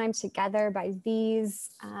and our time together by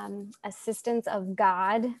these assistants of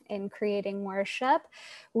God in creating worship,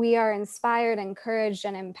 we are inspired, encouraged,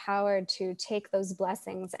 and empowered to take those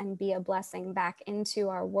blessings and be a blessing back into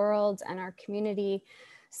our world and our community.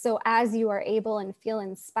 So as you are able and feel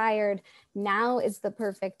inspired, now is the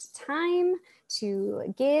perfect time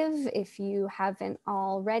to give. If you haven't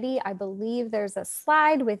already, I believe there's a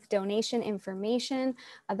slide with donation information.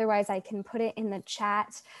 Otherwise, I can put it in the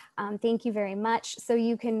chat. Thank you very much. So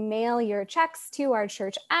you can mail your checks to our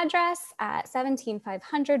church address at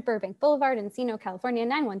 17500 Burbank Boulevard, Encino, California,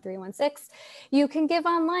 91316. You can give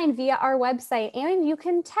online via our website, and you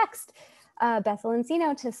can text Bethel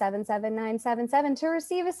Encino to 77977 to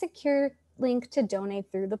receive a secure link to donate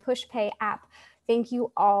through the PushPay app. Thank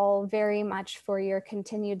you all very much for your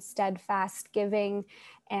continued steadfast giving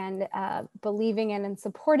and believing in and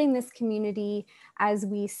supporting this community as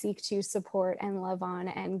we seek to support and love on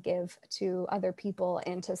and give to other people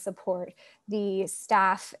and to support the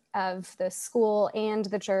staff of the school and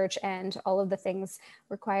the church and all of the things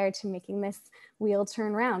required to making this wheel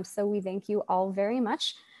turn round. So we thank you all very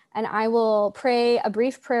much. And I will pray a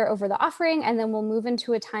brief prayer over the offering, and then we'll move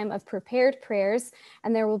into a time of prepared prayers,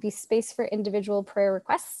 and there will be space for individual prayer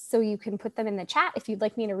requests, so you can put them in the chat if you'd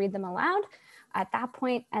like me to read them aloud at that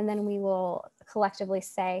point, and then we will collectively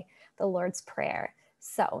say the Lord's Prayer.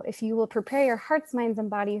 So if you will prepare your hearts, minds, and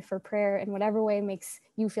body for prayer in whatever way makes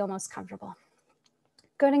you feel most comfortable.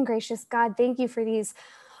 Good and gracious God, thank you for these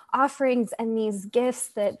offerings and these gifts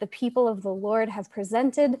that the people of the Lord have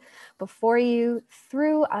presented before you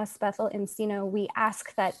through us, Bethel Encino. We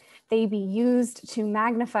ask that they be used to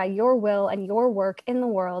magnify your will and your work in the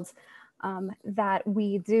world, that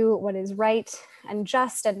we do what is right and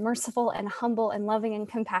just and merciful and humble and loving and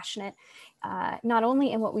compassionate, not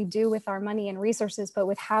only in what we do with our money and resources, but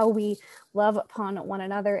with how we love upon one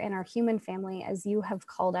another in our human family as you have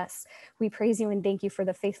called us. We praise you and thank you for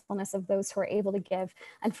the faithfulness of those who are able to give,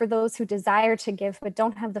 and for those who desire to give but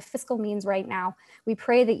don't have the fiscal means right now. We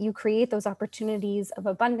pray that you create those opportunities of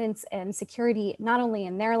abundance and security, not only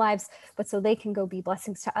in their lives, but so they can go be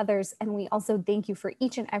blessings to others. And we also thank you for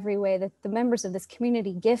each and every way that the members of this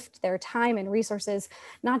community gift their time and resources,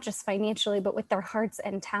 not just financially, but with their hearts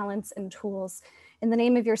and talents and tools. In the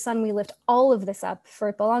name of your Son, we lift all of this up, for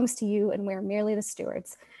it belongs to you and we're merely the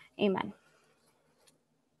stewards. Amen.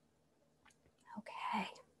 Okay.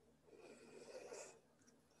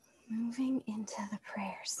 Moving into the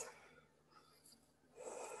prayers.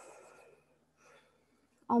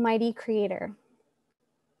 Almighty Creator,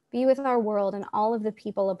 be with our world and all of the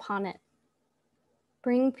people upon it.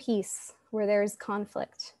 Bring peace where there is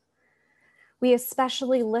conflict. We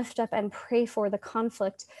especially lift up and pray for the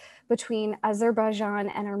conflict between Azerbaijan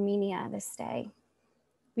and Armenia this day.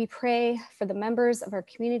 We pray for the members of our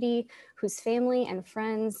community whose family and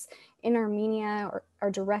friends in Armenia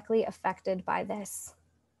are directly affected by this.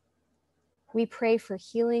 We pray for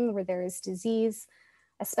healing where there is disease,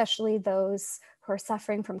 especially those who are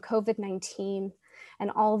suffering from COVID-19,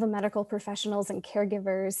 and all the medical professionals and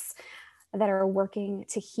caregivers that are working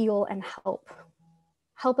to heal and help.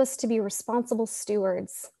 Help us to be responsible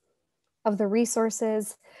stewards of the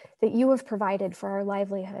resources that you have provided for our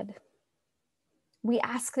livelihood. We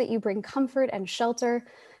ask that you bring comfort and shelter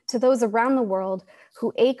to those around the world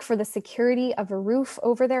who ache for the security of a roof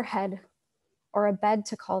over their head or a bed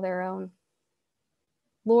to call their own.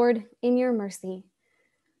 Lord, in your mercy,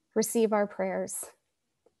 receive our prayers.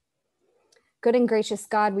 Good and gracious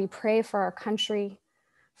God, we pray for our country,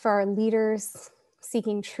 for our leaders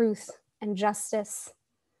seeking truth and justice.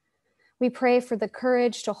 We pray for the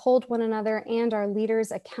courage to hold one another and our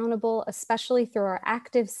leaders accountable, especially through our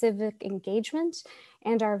active civic engagement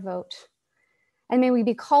and our vote. And may we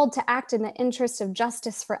be called to act in the interest of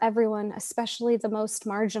justice for everyone, especially the most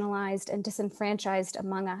marginalized and disenfranchised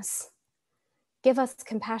among us. Give us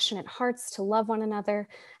compassionate hearts to love one another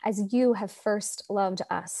as you have first loved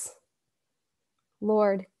us.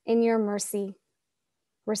 Lord, in your mercy,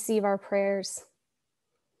 receive our prayers.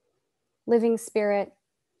 Living Spirit,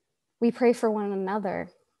 we pray for one another,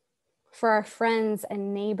 for our friends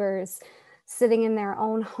and neighbors sitting in their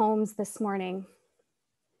own homes this morning.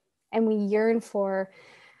 And we yearn for,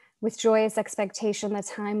 with joyous expectation, the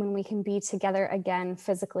time when we can be together again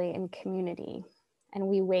physically in community. And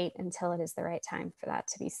we wait until it is the right time for that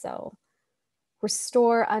to be so.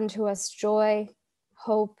 Restore unto us joy,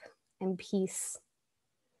 hope, and peace.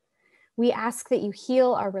 We ask that you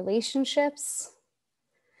heal our relationships.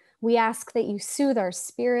 We ask that you soothe our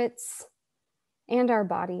spirits and our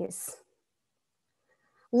bodies.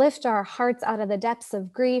 Lift our hearts out of the depths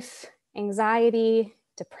of grief, anxiety,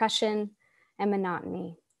 depression, and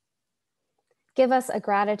monotony. Give us a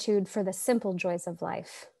gratitude for the simple joys of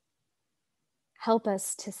life. Help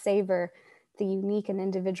us to savor the unique and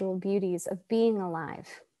individual beauties of being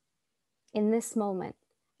alive in this moment,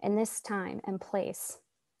 in this time and place,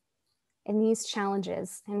 in these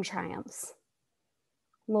challenges and triumphs.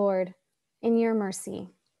 Lord, in your mercy,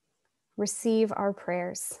 receive our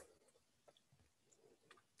prayers.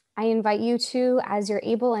 I invite you to, as you're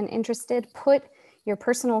able and interested, put your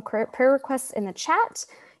personal prayer requests in the chat.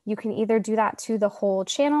 You can either do that to the whole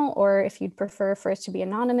channel, or if you'd prefer for it to be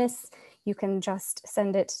anonymous, you can just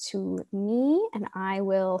send it to me and I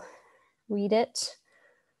will read it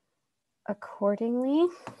accordingly.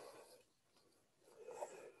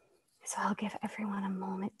 So I'll give everyone a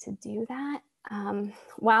moment to do that.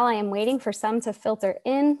 While I am waiting for some to filter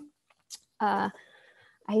in, I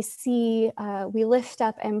see we lift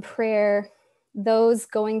up in prayer those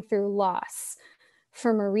going through loss.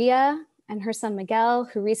 For Maria and her son Miguel,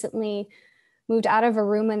 who recently moved out of a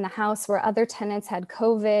room in the house where other tenants had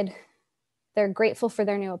COVID. They're grateful for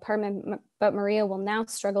their new apartment, but Maria will now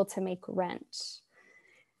struggle to make rent.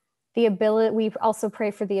 We also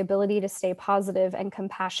pray for the ability to stay positive and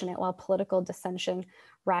compassionate while political dissension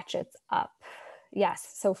ratchets up.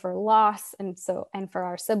 Yes, so for loss and for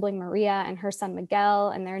our sibling Maria and her son Miguel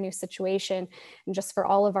and their new situation, and just for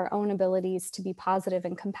all of our own abilities to be positive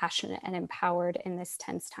and compassionate and empowered in this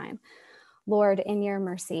tense time. Lord, in your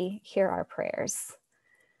mercy, hear our prayers.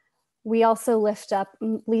 We also lift up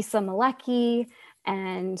Lisa Malecki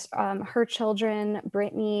and her children,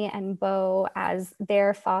 Brittany and Bo, as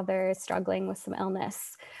their father is struggling with some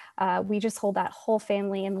illness. We just hold that whole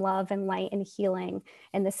family in love and light and healing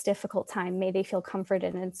in this difficult time. May they feel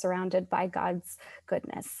comforted and surrounded by God's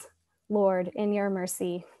goodness. Lord, in your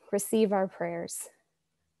mercy, receive our prayers.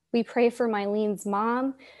 We pray for Mylene's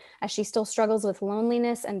mom as she still struggles with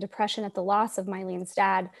loneliness and depression at the loss of Mylene's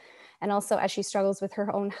dad, and also as she struggles with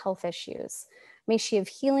her own health issues. May she have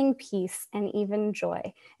healing, peace, and even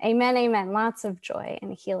joy. Amen, amen. Lots of joy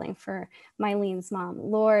and healing for Mylene's mom.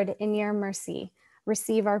 Lord, in your mercy,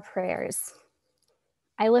 receive our prayers.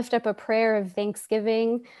 I lift up a prayer of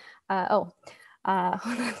thanksgiving.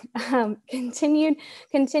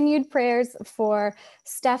 Continued prayers for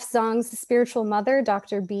Steph Zong's spiritual mother,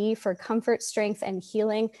 Dr. B, for comfort, strength, and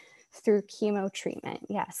healing through chemo treatment.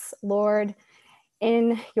 Yes, Lord,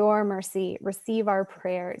 in your mercy, receive our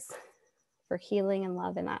prayers for healing and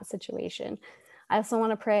love in that situation. I also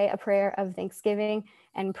want to pray a prayer of thanksgiving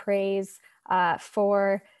and praise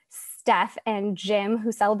for Steph and Jim,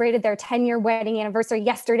 who celebrated their 10-year wedding anniversary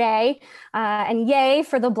yesterday. And yay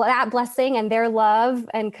for that blessing and their love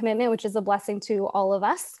and commitment, which is a blessing to all of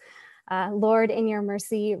us. Lord, in your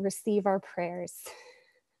mercy, receive our prayers.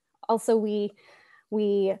 Also, we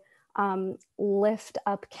lift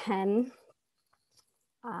up Ken,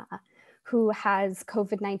 who has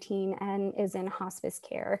COVID-19 and is in hospice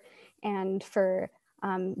care, and for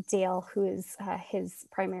Dale, who is his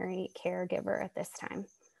primary caregiver at this time.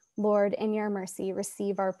 Lord, in your mercy,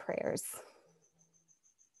 receive our prayers.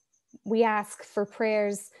 We ask for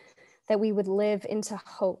prayers that we would live into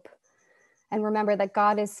hope and remember that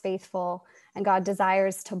God is faithful and God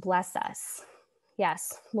desires to bless us.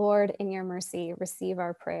 Yes, Lord, in your mercy, receive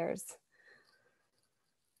our prayers.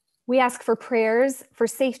 We ask for prayers for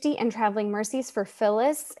safety and traveling mercies for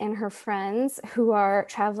Phyllis and her friends who are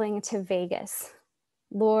traveling to Vegas.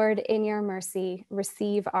 Lord, in your mercy,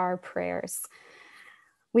 receive our prayers.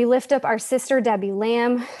 We lift up our sister, Debbie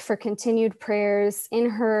Lamb, for continued prayers in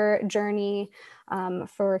her journey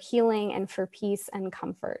for healing and for peace and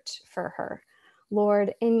comfort for her.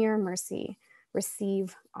 Lord, in your mercy,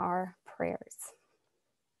 receive our prayers.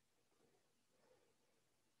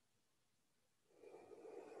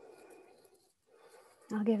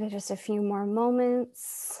 I'll give it just a few more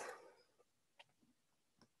moments.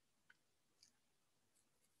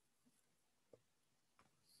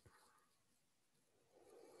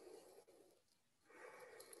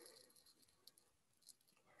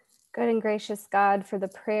 Good and gracious God, for the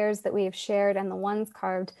prayers that we have shared and the ones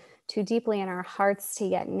carved too deeply in our hearts to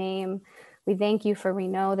yet name, we thank you, for we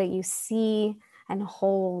know that you see and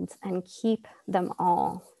hold and keep them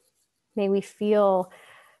all. May we feel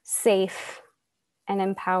safe and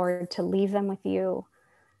empowered to leave them with you,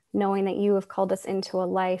 knowing that you have called us into a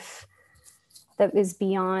life that is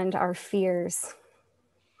beyond our fears,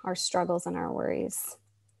 our struggles, and our worries.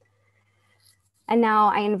 And now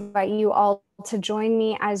I invite you all to join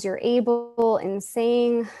me as you're able in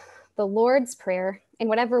saying the Lord's Prayer in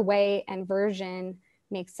whatever way and version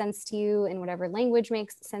makes sense to you, in whatever language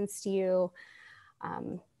makes sense to you.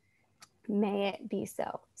 May it be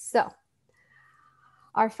so. So,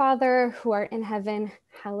 our Father, who art in heaven,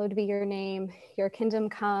 hallowed be your name. Your kingdom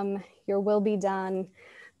come, your will be done.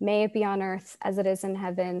 May it be on earth as it is in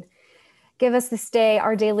heaven. Give us this day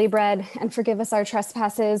our daily bread, and forgive us our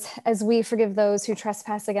trespasses as we forgive those who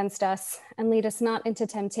trespass against us. And lead us not into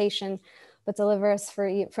temptation, but deliver us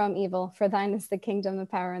from evil. For thine is the kingdom, the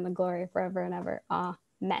power, and the glory forever and ever.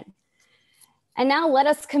 Amen. And now let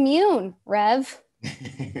us commune, Rev.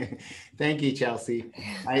 Thank you, Chelsea.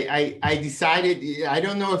 I decided, I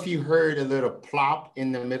don't know if you heard a little plop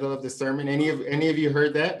in the middle of the sermon. Any of you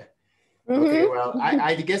heard that? Mm-hmm. Okay, well,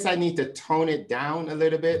 I guess I need to tone it down a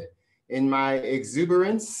little bit. In my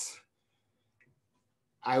exuberance,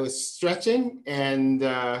 I was stretching, and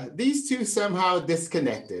these two somehow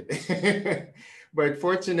disconnected. But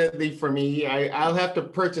fortunately for me, I'll have to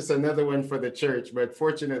purchase another one for the church, but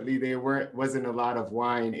fortunately there wasn't a lot of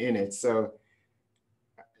wine in it. So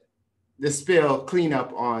the spill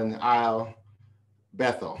cleanup on aisle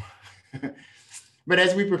Bethel. But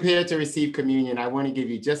as we prepare to receive communion, I want to give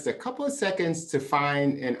you just a couple of seconds to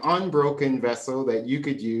find an unbroken vessel that you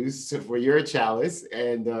could use for your chalice,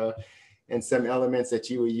 and some elements that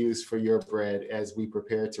you will use for your bread as we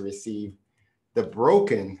prepare to receive the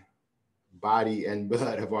broken body and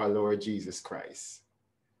blood of our Lord Jesus Christ.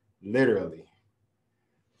 Literally.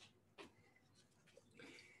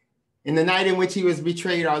 In the night in which he was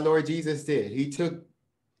betrayed, our Lord Jesus did. He took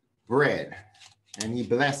bread and he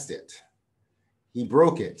blessed it. He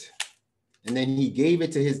broke it, and then he gave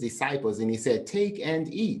it to his disciples, and he said, "Take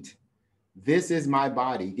and eat. This is my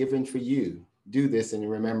body given for you. Do this in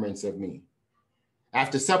remembrance of me."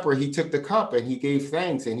 After supper, he took the cup and he gave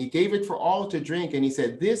thanks, and he gave it for all to drink. And he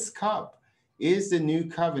said, "This cup is the new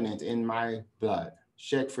covenant in my blood,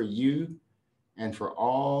 shed for you and for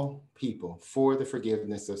all people for the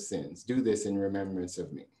forgiveness of sins. Do this in remembrance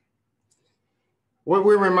of me." What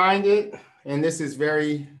we're reminded, and this is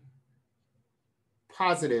very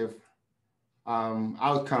positive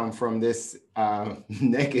outcome from this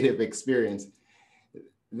negative experience,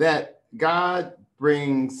 that God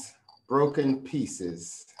brings broken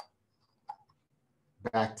pieces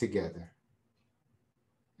back together.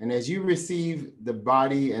 And as you receive the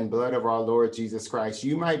body and blood of our Lord Jesus Christ,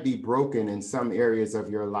 you might be broken in some areas of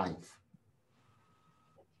your life,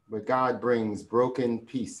 but God brings broken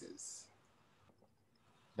pieces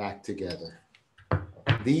back together.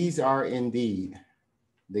 These are indeed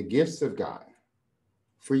the gifts of God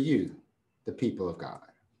for you, the people of God.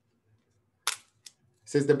 It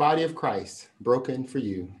says the body of Christ broken for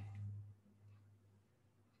you,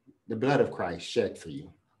 the blood of Christ shed for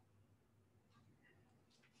you.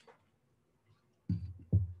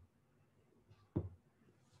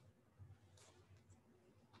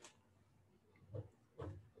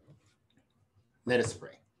 Let us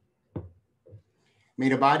pray. May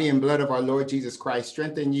the body and blood of our Lord Jesus Christ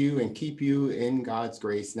strengthen you and keep you in God's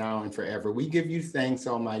grace now and forever. We give you thanks,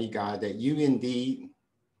 Almighty God, that you indeed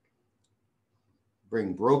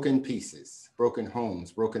bring broken pieces, broken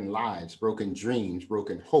homes, broken lives, broken dreams,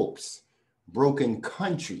 broken hopes, broken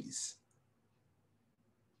countries,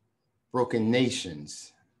 broken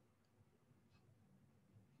nations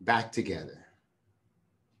back together.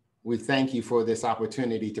 We thank you for this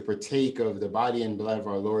opportunity to partake of the body and blood of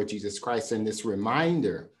our Lord Jesus Christ and this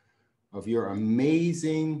reminder of your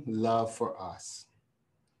amazing love for us.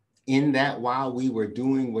 In that while we were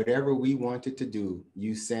doing whatever we wanted to do,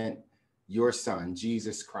 you sent your son,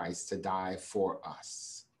 Jesus Christ, to die for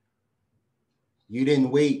us. You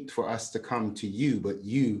didn't wait for us to come to you, but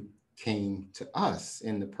you came to us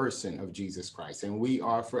in the person of Jesus Christ. And we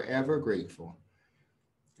are forever grateful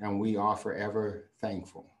and we are forever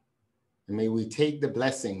thankful. And may we take the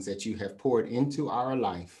blessings that you have poured into our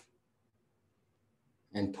life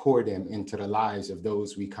and pour them into the lives of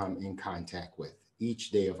those we come in contact with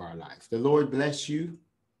each day of our life. The Lord bless you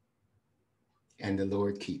and the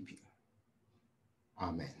Lord keep you.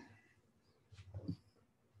 Amen.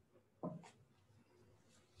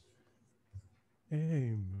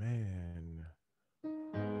 Amen.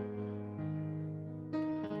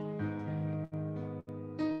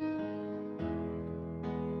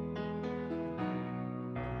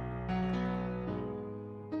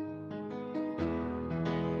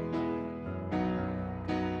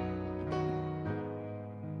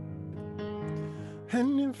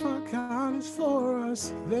 And if our God is for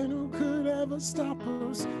us, then who could ever stop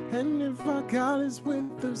us? And if our God is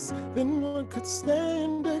with us, then what could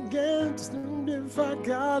stand against? And if our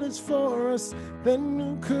God is for us, then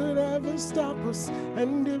who could ever stop us?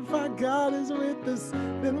 And if our God is with us,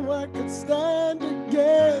 then what could stand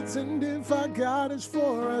against? And if our God is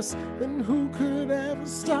for us, then who could ever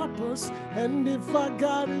stop us? And if our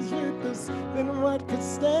God is with us, then what could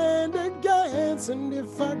stand against? And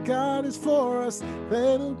if our God is for us,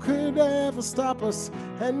 then who could ever stop us?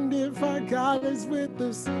 And if our God is with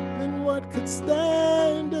us, then what could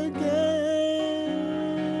stand against?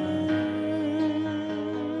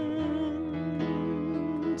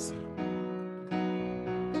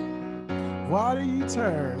 Water you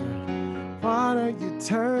turned, water you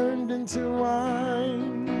turned into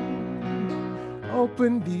wine.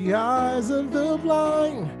 Open the eyes of the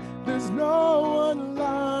blind. There's no one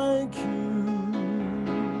like you.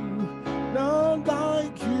 None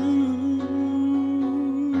like you.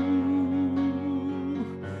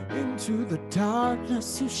 Into the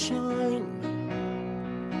darkness you shine.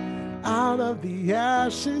 Out of the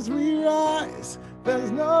ashes we rise.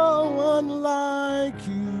 There's no one like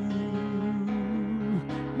you.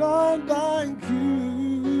 None like you.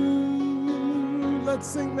 Let's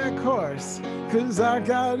sing that chorus. 'Cause our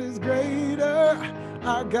God is greater.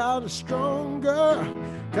 Our God is stronger.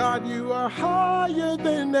 God, you are higher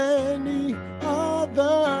than any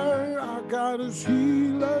other. Our God is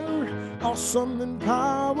healer, awesome in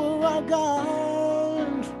power. Our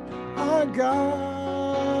God, our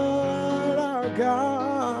God, our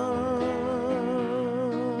God.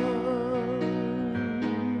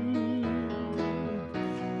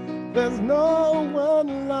 There's no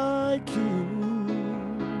one like you.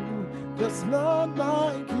 There's none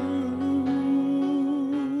like you.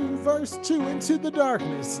 Verse 2, into the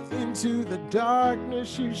darkness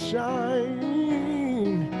you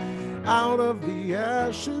shine. Out of the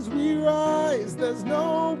ashes we rise. There's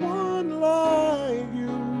no one like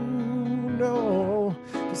you. No,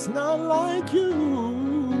 it's not like you.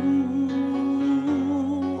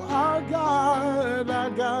 Our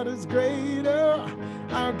God is greater.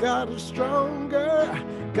 Our God is stronger.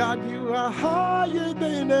 God, you are higher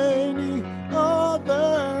than any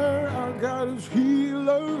other. Our God is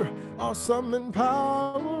healer, awesome in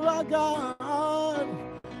power.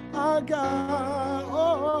 Our God,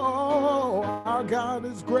 oh, our God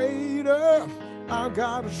is greater. Our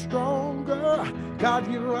God is stronger.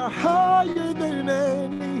 God, you are higher than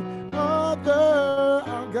any other.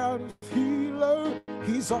 Our God is healer.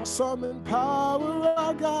 He's awesome in power.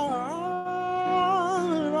 Our God,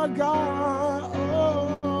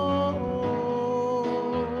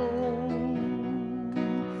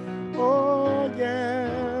 oh yeah.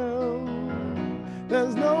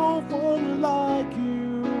 There's no one like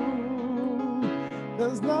you.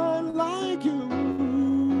 There's none like you.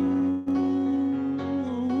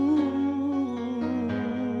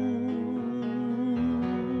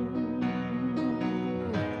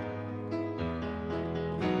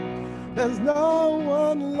 There's no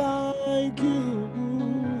one like you.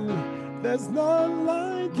 There's none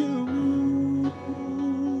like you.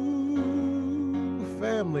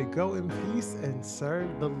 family, go in peace and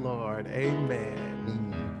serve the Lord.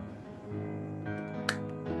 Amen.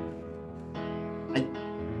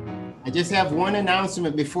 I just have one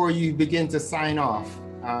announcement before you begin to sign off.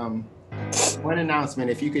 One announcement,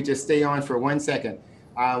 if you could just stay on for 1 second.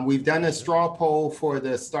 We've done a straw poll for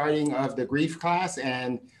the starting of the grief class,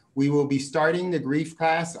 and we will be starting the grief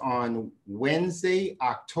class on Wednesday,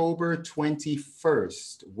 October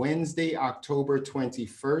 21st. Wednesday, October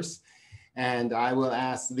 21st. And I will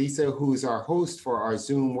ask Lisa, who's our host for our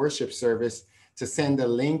Zoom worship service, to send a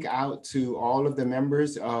link out to all of the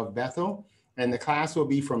members of Bethel. And the class will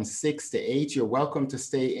be from 6 to 8. You're welcome to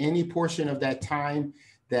stay any portion of that time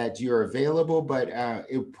that you're available, but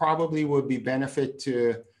it probably would be benefit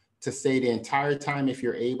to stay the entire time if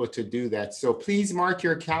you're able to do that. So please mark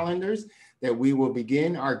your calendars that we will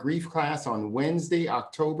begin our grief class on Wednesday,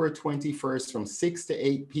 October 21st from 6 to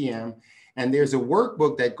 8 p.m. And there's a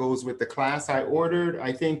workbook that goes with the class. I ordered,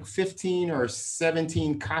 I think, 15 or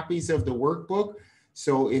 17 copies of the workbook.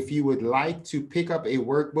 So if you would like to pick up a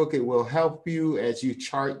workbook, it will help you as you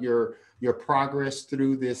chart your progress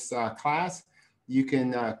through this class. You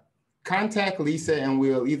can contact Lisa and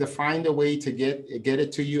we'll either find a way to get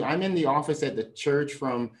it to you. I'm in the office at the church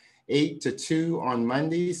from 8 to 2 on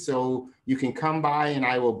Mondays, so you can come by and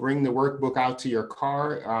I will bring the workbook out to your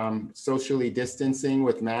car, socially distancing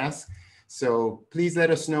with masks. So please let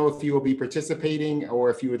us know if you will be participating or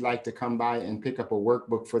if you would like to come by and pick up a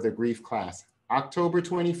workbook for the grief class. October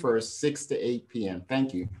 21st, 6 to 8 p.m.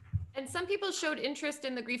 Thank you. And some people showed interest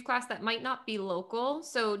in the grief class that might not be local.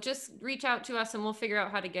 So just reach out to us and we'll figure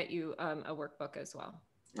out how to get you a workbook as well.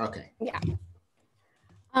 Okay. Yeah.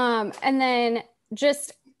 And then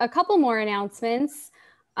just a couple more announcements,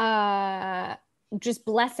 just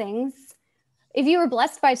blessings. If you were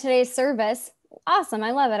blessed by today's service, awesome.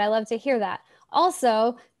 I love it. I love to hear that.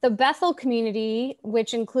 Also, the Bethel community,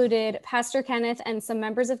 which included Pastor Kenneth and some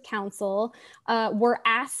members of council, were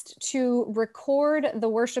asked to record the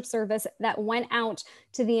worship service that went out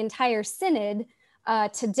to the entire synod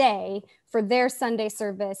today for their Sunday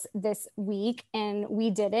service this week. And we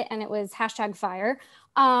did it, and it was #fire.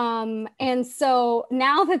 And so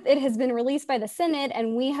now that it has been released by the synod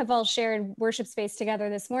and we have all shared worship space together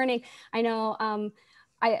this morning, I know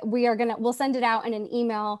we'll send it out in an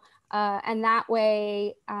email. And that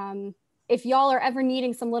way, if y'all are ever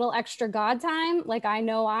needing some little extra God time, like I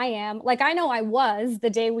know I am, like I know I was the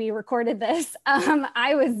day we recorded this,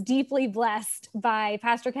 I was deeply blessed by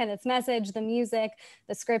Pastor Kenneth's message, the music,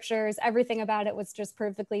 the scriptures, everything about it was just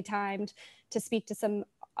perfectly timed to speak to some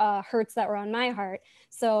hurts that were on my heart.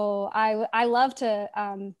 So I love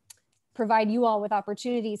to provide you all with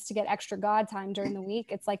opportunities to get extra God time during the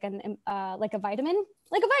week. It's like a vitamin.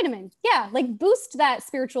 Yeah, like boost that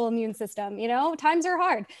spiritual immune system, times are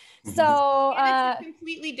hard. So and it's a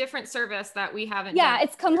completely different service that we haven't done.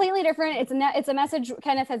 It's completely different. It's a message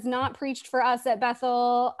Kenneth has not preached for us at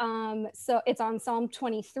Bethel. So it's on Psalm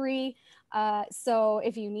 23. So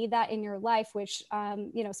if you need that in your life, which,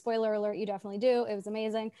 spoiler alert, you definitely do. It was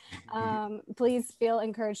amazing. Please feel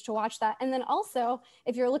encouraged to watch that. And then also,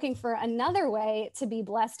 if you're looking for another way to be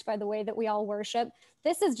blessed by the way that we all worship,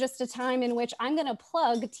 this is just a time in which I'm going to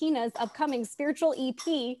plug Tina's upcoming spiritual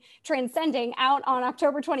EP, Transcending, out on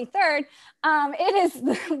October 23rd. It is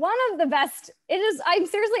one of the best. I'm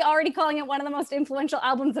seriously already calling it one of the most influential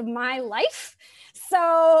albums of my life.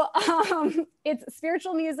 So it's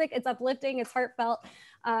spiritual music, it's uplifting, it's heartfelt.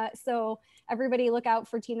 So everybody look out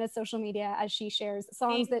for Tina's social media as she shares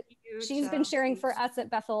songs that she's been sharing for us at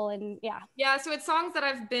Bethel. And yeah, so it's songs that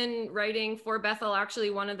I've been writing for Bethel. Actually,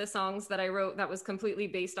 one of the songs that I wrote that was completely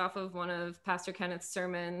based off of one of Pastor Kenneth's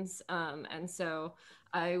sermons. And so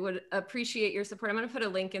I would appreciate your support. I'm going to put a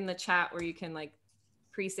link in the chat where you can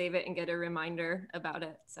pre-save it and get a reminder about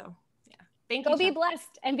it. So thank you. Go be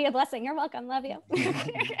blessed and be a blessing. You're welcome. Love you.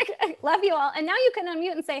 Love you all. And now you can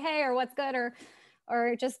unmute and say, hey, or what's good,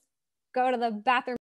 or just go to the bathroom.